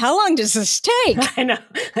Sunday? How long does this take? I know.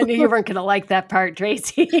 I knew you weren't going to like that part,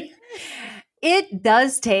 Tracy. It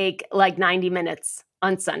does take like 90 minutes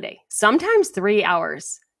on Sunday, sometimes 3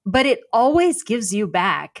 hours, but it always gives you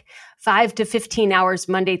back 5 to 15 hours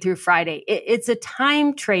Monday through Friday. It's a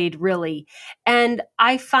time trade, really. And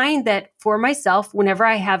I find that for myself, whenever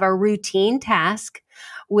I have a routine task,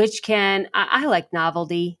 which I like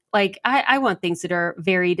novelty. Like I want things that are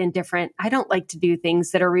varied and different. I don't like to do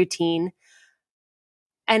things that are routine.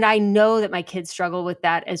 And I know that my kids struggle with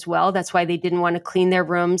that as well. That's why they didn't want to clean their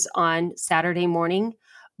rooms on Saturday morning.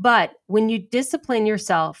 But when you discipline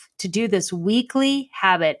yourself to do this weekly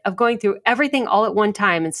habit of going through everything all at one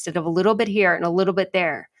time instead of a little bit here and a little bit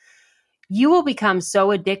there, you will become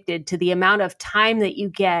so addicted to the amount of time that you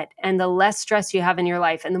get and the less stress you have in your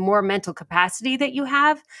life and the more mental capacity that you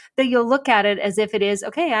have, that you'll look at it as if it is,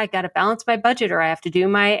 okay, I got to balance my budget, or I have to do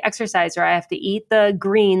my exercise, or I have to eat the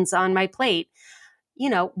greens on my plate. You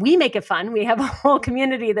know, we make it fun. We have a whole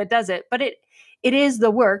community that does it, but it is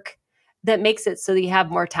the work that makes it so that you have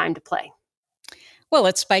more time to play. Well,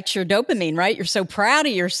 it spikes your dopamine, right? You're so proud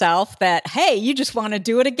of yourself that, hey, you just want to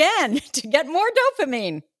do it again to get more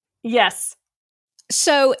dopamine. Yes.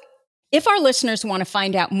 So if our listeners want to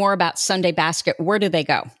find out more about Sunday Basket, where do they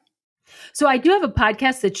go? So I do have a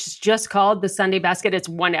podcast that's just called The Sunday Basket. It's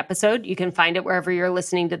one episode. You can find it wherever you're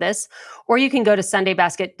listening to this, or you can go to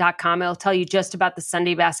sundaybasket.com. It'll tell you just about the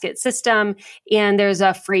Sunday Basket system. And there's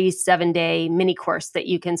a free 7-day mini course that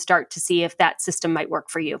you can start to see if that system might work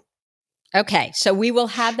for you. Okay. So we will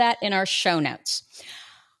have that in our show notes.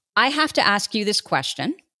 I have to ask you this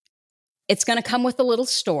question. It's going to come with a little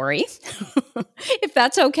story, if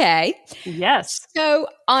that's okay. Yes. So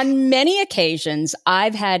on many occasions,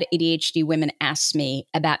 I've had ADHD women ask me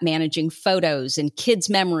about managing photos and kids'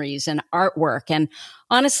 memories and artwork. And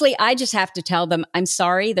honestly, I just have to tell them, I'm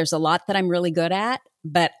sorry, there's a lot that I'm really good at,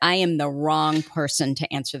 but I am the wrong person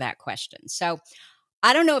to answer that question. So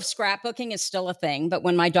I don't know if scrapbooking is still a thing, but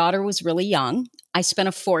when my daughter was really young, I spent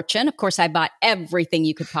a fortune. Of course, I bought everything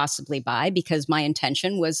you could possibly buy because my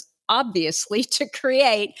intention was obviously to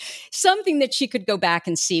create something that she could go back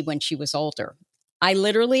and see when she was older. I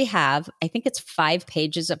literally have, I think it's 5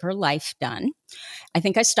 pages of her life done. I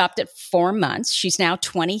think I stopped at 4 months. She's now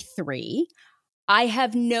 23. I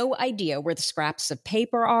have no idea where the scraps of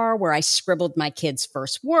paper are, where I scribbled my kids'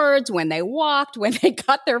 first words, when they walked, when they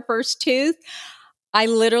got their first tooth. I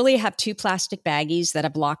literally have 2 plastic baggies that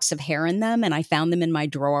have locks of hair in them, and I found them in my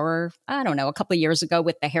drawer, I don't know, a couple of years ago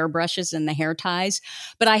with the hairbrushes and the hair ties.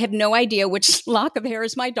 But I have no idea which lock of hair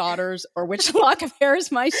is my daughter's or which lock of hair is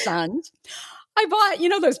my son's. I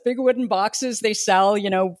bought, those big wooden boxes they sell,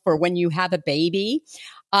 for when you have a baby.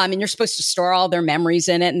 And you're supposed to store all their memories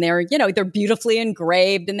in it. And they're beautifully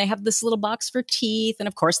engraved. And they have this little box for teeth. And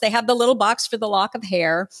of course, they have the little box for the lock of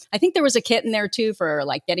hair. I think there was a kit in there too for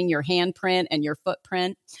like getting your handprint and your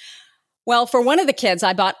footprint. Well, for one of the kids,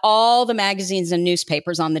 I bought all the magazines and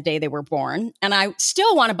newspapers on the day they were born. And I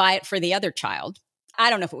still want to buy it for the other child. I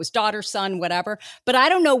don't know if it was daughter, son, whatever, but I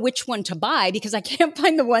don't know which one to buy because I can't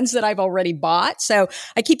find the ones that I've already bought. So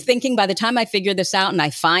I keep thinking by the time I figure this out and I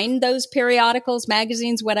find those periodicals,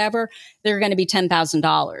 magazines, whatever, they're going to be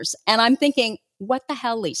 $10,000. And I'm thinking, what the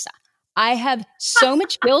hell, Lisa? I have so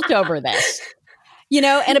much guilt over this.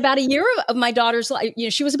 And about a year of my daughter's life,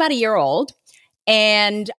 she was about a year old,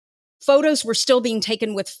 and photos were still being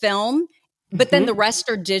taken with film, but then the rest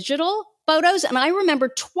are digital photos. And I remember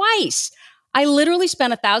twice, I literally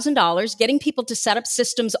spent $1,000 getting people to set up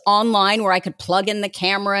systems online where I could plug in the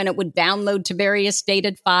camera and it would download to various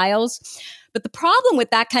dated files. But the problem with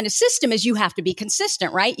that kind of system is you have to be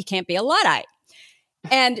consistent, right? You can't be a Luddite.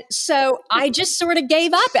 And so I just sort of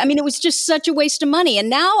gave up. I mean, it was just such a waste of money. And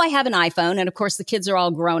now I have an iPhone, and of course the kids are all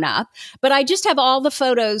grown up, but I just have all the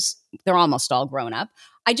photos. They're almost all grown up.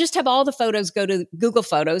 I just have all the photos go to Google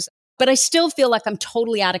Photos, but I still feel like I'm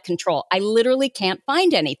totally out of control. I literally can't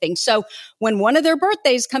find anything. So when one of their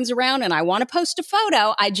birthdays comes around and I want to post a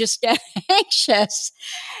photo, I just get anxious.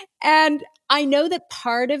 And I know that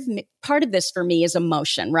part of this for me is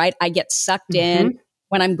emotion, right? I get sucked in.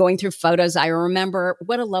 When I'm going through photos, I remember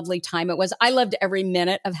what a lovely time it was. I loved every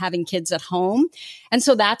minute of having kids at home. And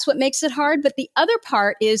so that's what makes it hard. But the other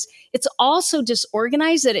part is it's also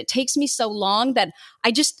disorganized that it takes me so long that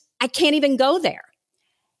I can't even go there.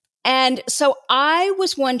 And so I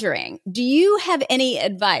was wondering, do you have any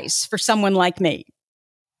advice for someone like me?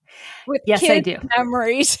 With yes, kids, I do.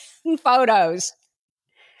 Memories and photos.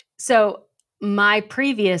 So my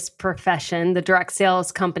previous profession, the direct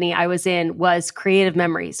sales company I was in, was Creative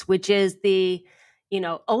Memories, which is the,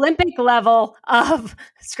 Olympic level of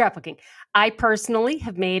scrapbooking. I personally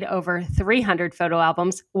have made over 300 photo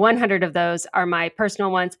albums. 100 of those are my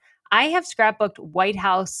personal ones. I have scrapbooked White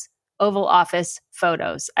House Oval Office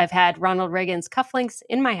photos. I've had Ronald Reagan's cufflinks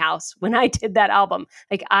in my house when I did that album.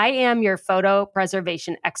 Like, I am your photo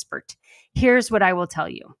preservation expert. Here's what I will tell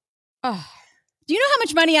you. Oh. Do you know how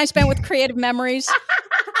much money I spent with Creative Memories?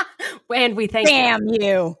 And we thank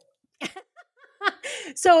you.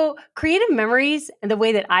 So Creative Memories and the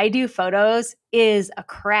way that I do photos is a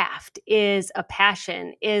craft, is a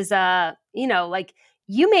passion, is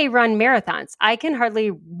you may run marathons. I can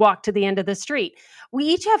hardly walk to the end of the street. We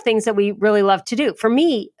each have things that we really love to do. For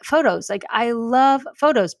me, photos, I love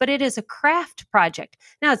photos, but it is a craft project.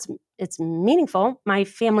 Now it's meaningful. My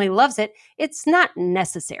family loves it. It's not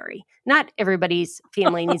necessary. Not everybody's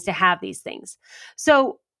family needs to have these things.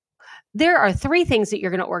 So there are 3 things that you're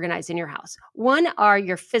going to organize in your house. One are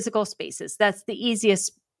your physical spaces. That's the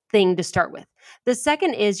easiest thing to start with. The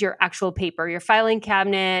second is your actual paper, your filing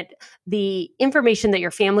cabinet, the information that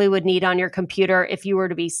your family would need on your computer if you were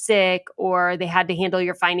to be sick or they had to handle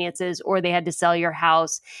your finances or they had to sell your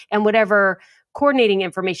house, and whatever coordinating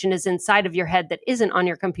information is inside of your head that isn't on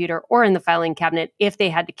your computer or in the filing cabinet if they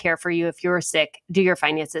had to care for you if you were sick, do your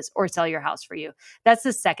finances, or sell your house for you. That's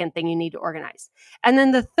the second thing you need to organize. And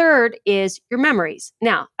then the third is your memories.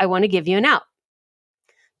 Now, I want to give you an out.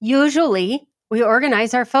 Usually, we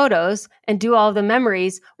organize our photos and do all the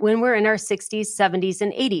memories when we're in our 60s, 70s,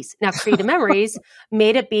 and 80s. Now, Creative Memories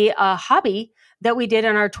made it be a hobby that we did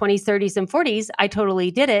in our 20s, 30s, and 40s. I totally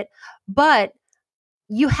did it. But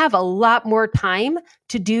you have a lot more time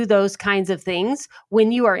to do those kinds of things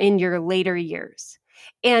when you are in your later years.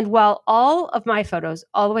 And while all of my photos,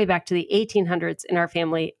 all the way back to the 1800s in our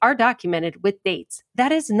family, are documented with dates,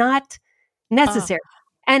 that is not necessary.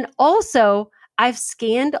 And also, I've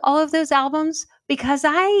scanned all of those albums because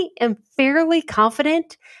I am fairly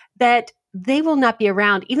confident that they will not be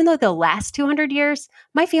around. Even though they'll last 200 years,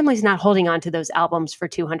 my family's not holding on to those albums for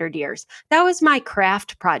 200 years. That was my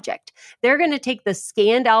craft project. They're going to take the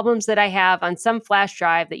scanned albums that I have on some flash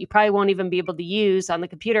drive that you probably won't even be able to use on the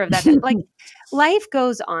computer of that. Life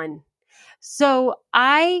goes on. So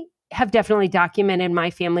I have definitely documented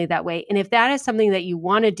my family that way. And if that is something that you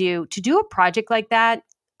want to do a project like that,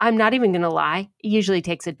 I'm not even going to lie, it usually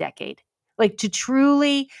takes a decade. To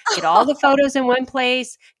truly get all the photos in one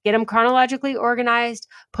place, get them chronologically organized,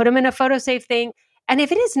 put them in a photo safe thing. And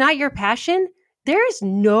if it is not your passion, there is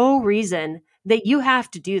no reason that you have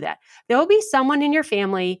to do that. There will be someone in your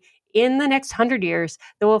family in the next 100 years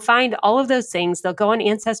that will find all of those things. They'll go on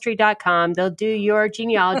Ancestry.com. They'll do your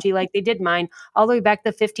genealogy like they did mine, all the way back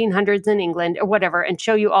to the 1500s in England or whatever, and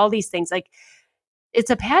show you all these things. It's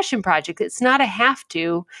a passion project. It's not a have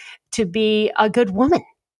to be a good woman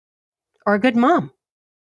or a good mom.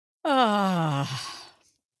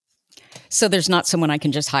 So there's not someone I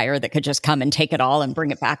can just hire that could just come and take it all and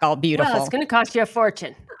bring it back all beautiful. Well, it's going to cost you a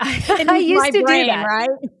fortune. I used to do that. Right?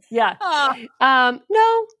 Yeah.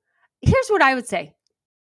 No, here's what I would say.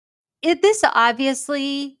 This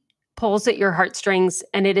obviously pulls at your heartstrings,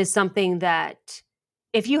 and it is something that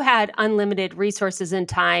if you had unlimited resources and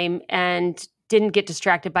time and didn't get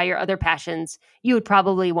distracted by your other passions, you would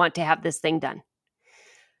probably want to have this thing done.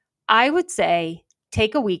 I would say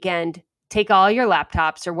take a weekend, take all your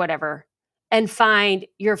laptops or whatever, and find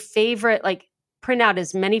your favorite, print out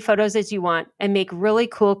as many photos as you want and make really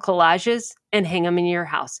cool collages and hang them in your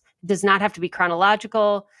house. It does not have to be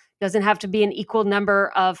chronological. It doesn't have to be an equal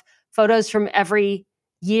number of photos from every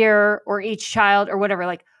year or each child or whatever.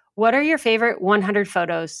 Like, what are your favorite 100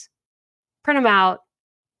 photos? Print them out,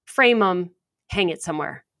 frame them, hang it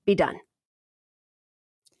somewhere, be done.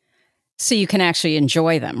 So you can actually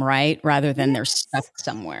enjoy them, right? Rather than they're stuck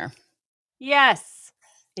somewhere. Yes.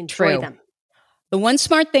 Enjoy them. The one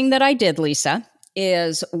smart thing that I did, Lisa,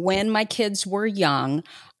 is when my kids were young,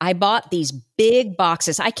 I bought these big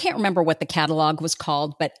boxes. I can't remember what the catalog was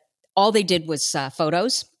called, but all they did was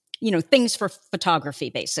photos, things for photography,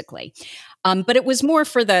 basically. But it was more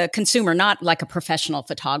for the consumer, not like a professional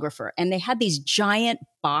photographer. And they had these giant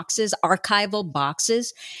boxes, archival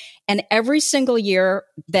boxes. And every single year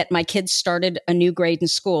that my kids started a new grade in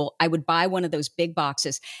school, I would buy one of those big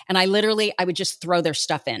boxes. And I would just throw their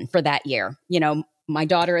stuff in for that year. My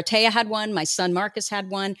daughter Atea had one, my son Marcus had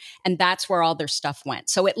one, and that's where all their stuff went.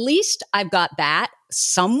 So at least I've got that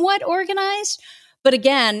somewhat organized. But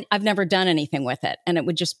again, I've never done anything with it. And it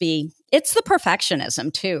would just be, it's the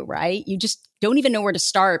perfectionism too, right? You just don't even know where to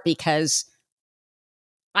start because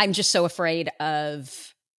I'm just so afraid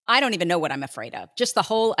of, I don't even know what I'm afraid of. Just the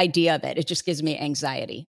whole idea of it, it just gives me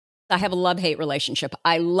anxiety. I have a love-hate relationship.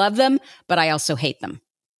 I love them, but I also hate them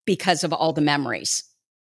because of all the memories.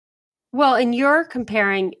 Well, and you're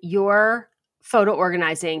comparing your photo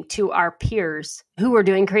organizing to our peers who are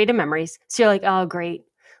doing creative memories. So you're like, oh, great.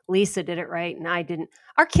 Lisa did it right and I didn't.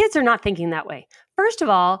 Our kids are not thinking that way. First of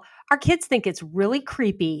all, our kids think it's really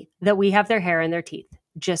creepy that we have their hair in their teeth,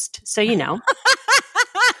 just so you know.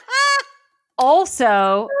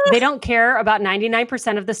 Also, they don't care about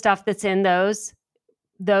 99% of the stuff that's in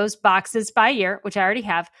those boxes by year, which I already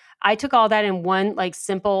have. I took all that in one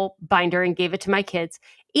simple binder and gave it to my kids.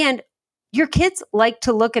 And your kids like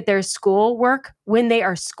to look at their schoolwork when they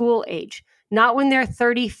are school age. Not when they're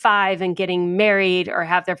 35 and getting married or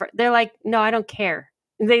have they're like, no, I don't care.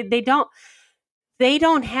 They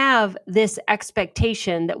don't have this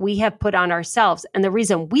expectation that we have put on ourselves. And the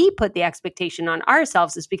reason we put the expectation on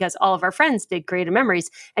ourselves is because all of our friends did creative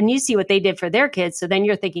memories and you see what they did for their kids. So then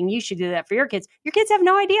you're thinking you should do that for your kids. Your kids have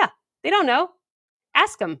no idea. They don't know.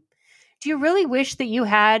 Ask them. Do you really wish that you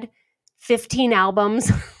had 15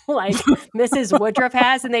 albums like Mrs. Woodruff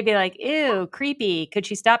has? And they'd be like, ew, creepy. Could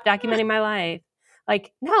she stop documenting my life?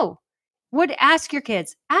 Like, no. Would ask your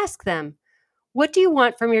kids, ask them, what do you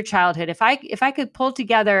want from your childhood? If I could pull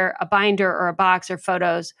together a binder or a box or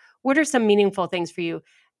photos, what are some meaningful things for you?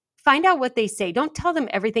 Find out what they say. Don't tell them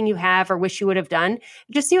everything you have or wish you would have done.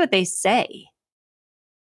 Just see what they say.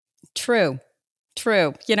 True.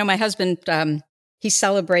 My husband, he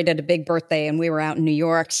celebrated a big birthday and we were out in New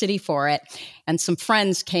York City for it. And some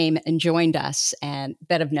friends came and joined us and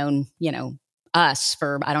that have known, us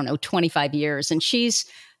for, 25 years. And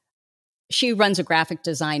she runs a graphic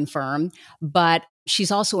design firm, but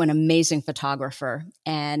she's also an amazing photographer.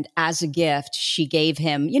 And as a gift, she gave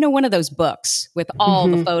him, one of those books with all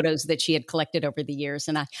the photos that she had collected over the years.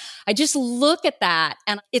 And I just look at that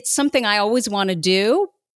and it's something I always want to do,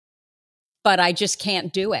 but I just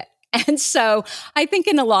can't do it. And so I think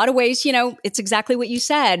in a lot of ways, it's exactly what you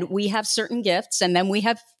said. We have certain gifts and then we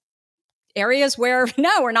have areas where,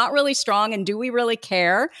 no, we're not really strong. And do we really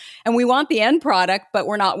care? And we want the end product, but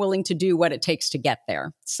we're not willing to do what it takes to get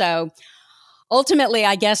there. So ultimately,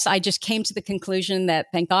 I guess I just came to the conclusion that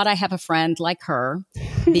thank God I have a friend like her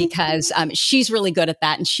because she's really good at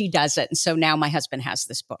that and she does it. And so now my husband has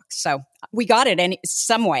this book. So we got it in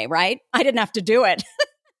some way, right? I didn't have to do it.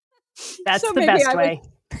 That's so the best way.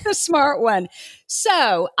 The smart one.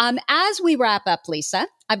 So as we wrap up, Lisa,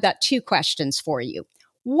 I've got two questions for you.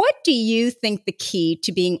 What do you think the key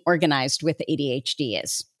to being organized with ADHD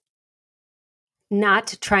is?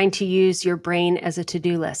 Not trying to use your brain as a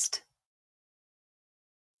to-do list.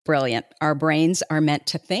 Brilliant. Our brains are meant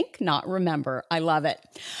to think, not remember. I love it.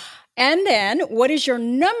 And then what is your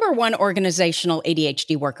number one organizational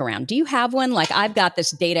ADHD workaround? Do you have one? Like I've got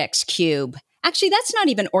this DataX Cube. Actually, that's not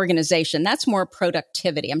even organization. That's more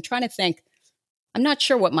productivity. I'm trying to think. I'm not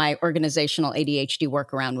sure what my organizational ADHD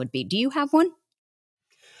workaround would be. Do you have one?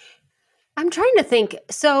 I'm trying to think.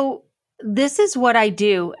 So this is what I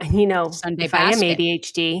do. And, Sunday if basket. I am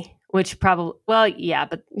ADHD, which probably, well, yeah,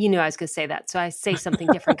 but I was going to say that. So I say something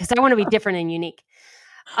different because I want to be different and unique.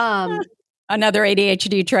 Another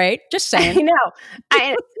ADHD trait. Just saying.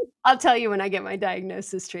 I know. I'll tell you when I get my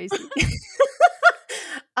diagnosis, Tracy.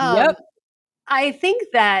 Yep. I think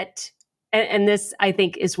that, and this I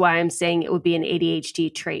think is why I'm saying it would be an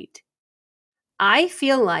ADHD trait. I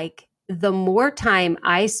feel like the more time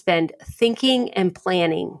I spend thinking and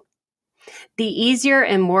planning, the easier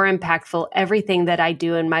and more impactful everything that I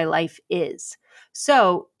do in my life is.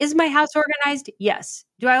 So, is my house organized? Yes.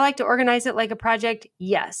 Do I like to organize it like a project?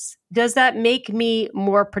 Yes. Does that make me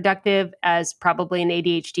more productive as probably an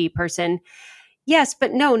ADHD person? Yes,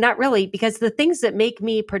 but no, not really, because the things that make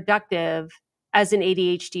me productive as an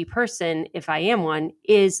ADHD person, if I am one,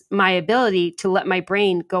 is my ability to let my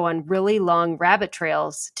brain go on really long rabbit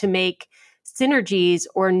trails to make synergies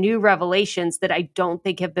or new revelations that I don't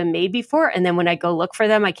think have been made before. And then when I go look for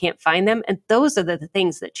them, I can't find them. And those are the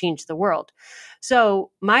things that change the world.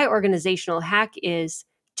 So my organizational hack is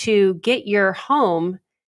to get your home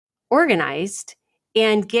organized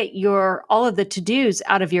and get all of the to-dos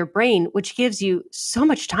out of your brain, which gives you so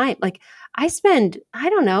much time. Like I spend,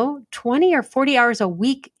 20 or 40 hours a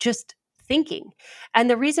week just thinking. And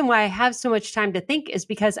the reason why I have so much time to think is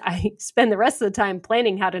because I spend the rest of the time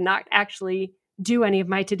planning how to not actually do any of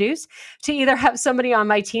my to-dos, to either have somebody on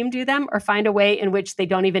my team do them or find a way in which they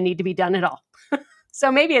don't even need to be done at all. So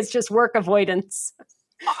maybe it's just work avoidance.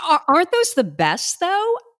 Aren't those the best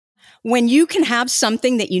though? When you can have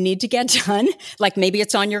something that you need to get done, like maybe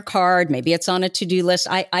it's on your card, maybe it's on a to-do list.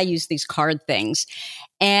 I use these card things.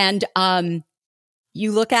 And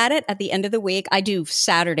you look at it at the end of the week. I do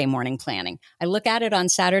Saturday morning planning. I look at it on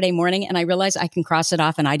Saturday morning and I realize I can cross it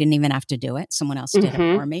off and I didn't even have to do it. Someone else did it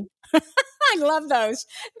for me. I love those.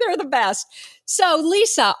 They're the best. So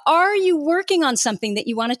Lisa, are you working on something that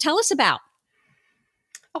you want to tell us about?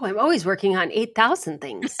 Oh, I'm always working on 8,000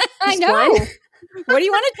 things. I know. What do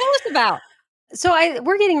you want to tell us about? So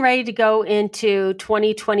we're getting ready to go into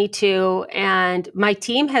 2022 and my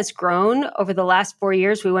team has grown over the last 4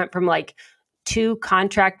 years. We went from like 2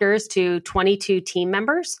 contractors to 22 team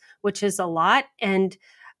members, which is a lot. And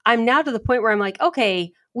I'm now to the point where I'm like,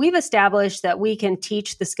 okay, we've established that we can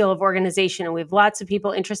teach the skill of organization and we have lots of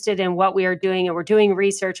people interested in what we are doing and we're doing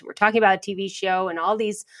research and we're talking about a TV show and all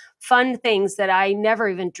these fun things that I never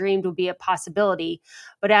even dreamed would be a possibility.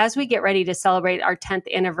 But as we get ready to celebrate our 10th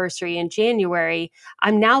anniversary in January,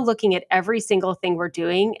 I'm now looking at every single thing we're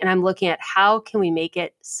doing and I'm looking at how can we make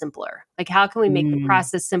it simpler? Like how can we make the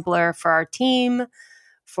process simpler for our team,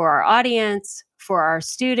 for our audience, for our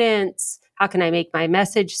students? How can I make my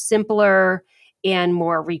message simpler and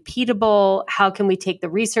more repeatable? How can we take the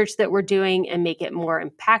research that we're doing and make it more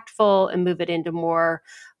impactful and move it into more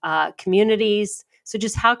communities? So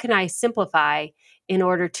just how can I simplify in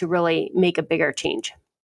order to really make a bigger change?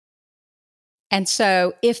 And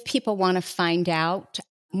so if people want to find out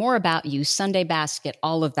more about you, Sunday Basket,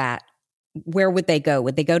 all of that, where would they go?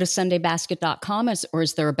 Would they go to sundaybasket.com or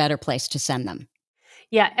is there a better place to send them?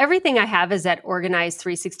 Yeah, everything I have is at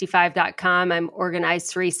organize365.com. I'm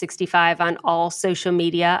Organize365 on all social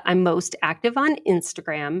media. I'm most active on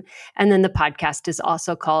Instagram. And then the podcast is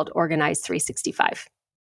also called Organize365.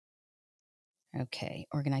 Okay,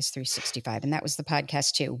 Organize365. And that was the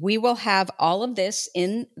podcast too. We will have all of this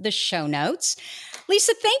in the show notes.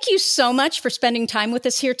 Lisa, thank you so much for spending time with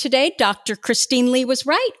us here today. Dr. Christine Lee was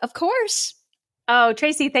right, of course. Oh,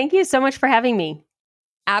 Tracy, thank you so much for having me.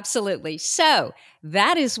 Absolutely. So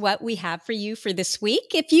that is what we have for you for this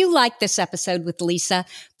week. If you like this episode with Lisa,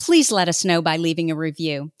 please let us know by leaving a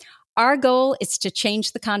review. Our goal is to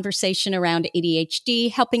change the conversation around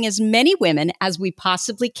ADHD, helping as many women as we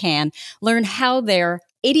possibly can learn how their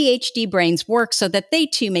ADHD brains work so that they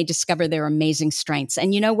too may discover their amazing strengths.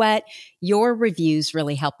 And you know what? Your reviews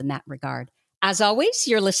really help in that regard. As always,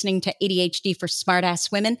 you're listening to ADHD for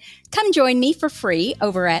Smartass Women. Come join me for free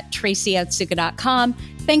over at tracyotsuka.com.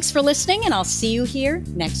 Thanks for listening, and I'll see you here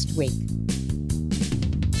next week.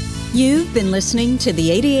 You've been listening to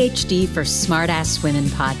the ADHD for Smartass Women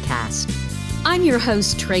podcast. I'm your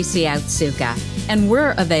host, Tracy Otsuka, and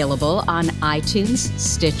we're available on iTunes,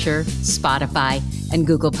 Stitcher, Spotify, and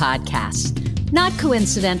Google Podcasts. Not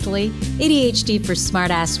coincidentally, ADHD for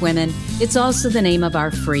Smartass Women, it's also the name of our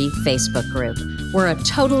free Facebook group. We're a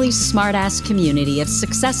totally smartass community of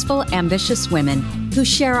successful, ambitious women who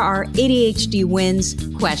share our ADHD wins,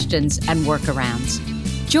 questions, and workarounds.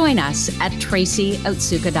 Join us at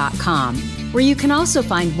tracyotsuka.com, where you can also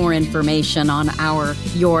find more information on our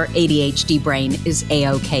Your ADHD Brain is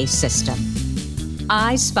A-OK system.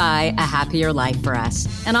 I spy a happier life for us,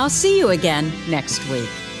 and I'll see you again next week.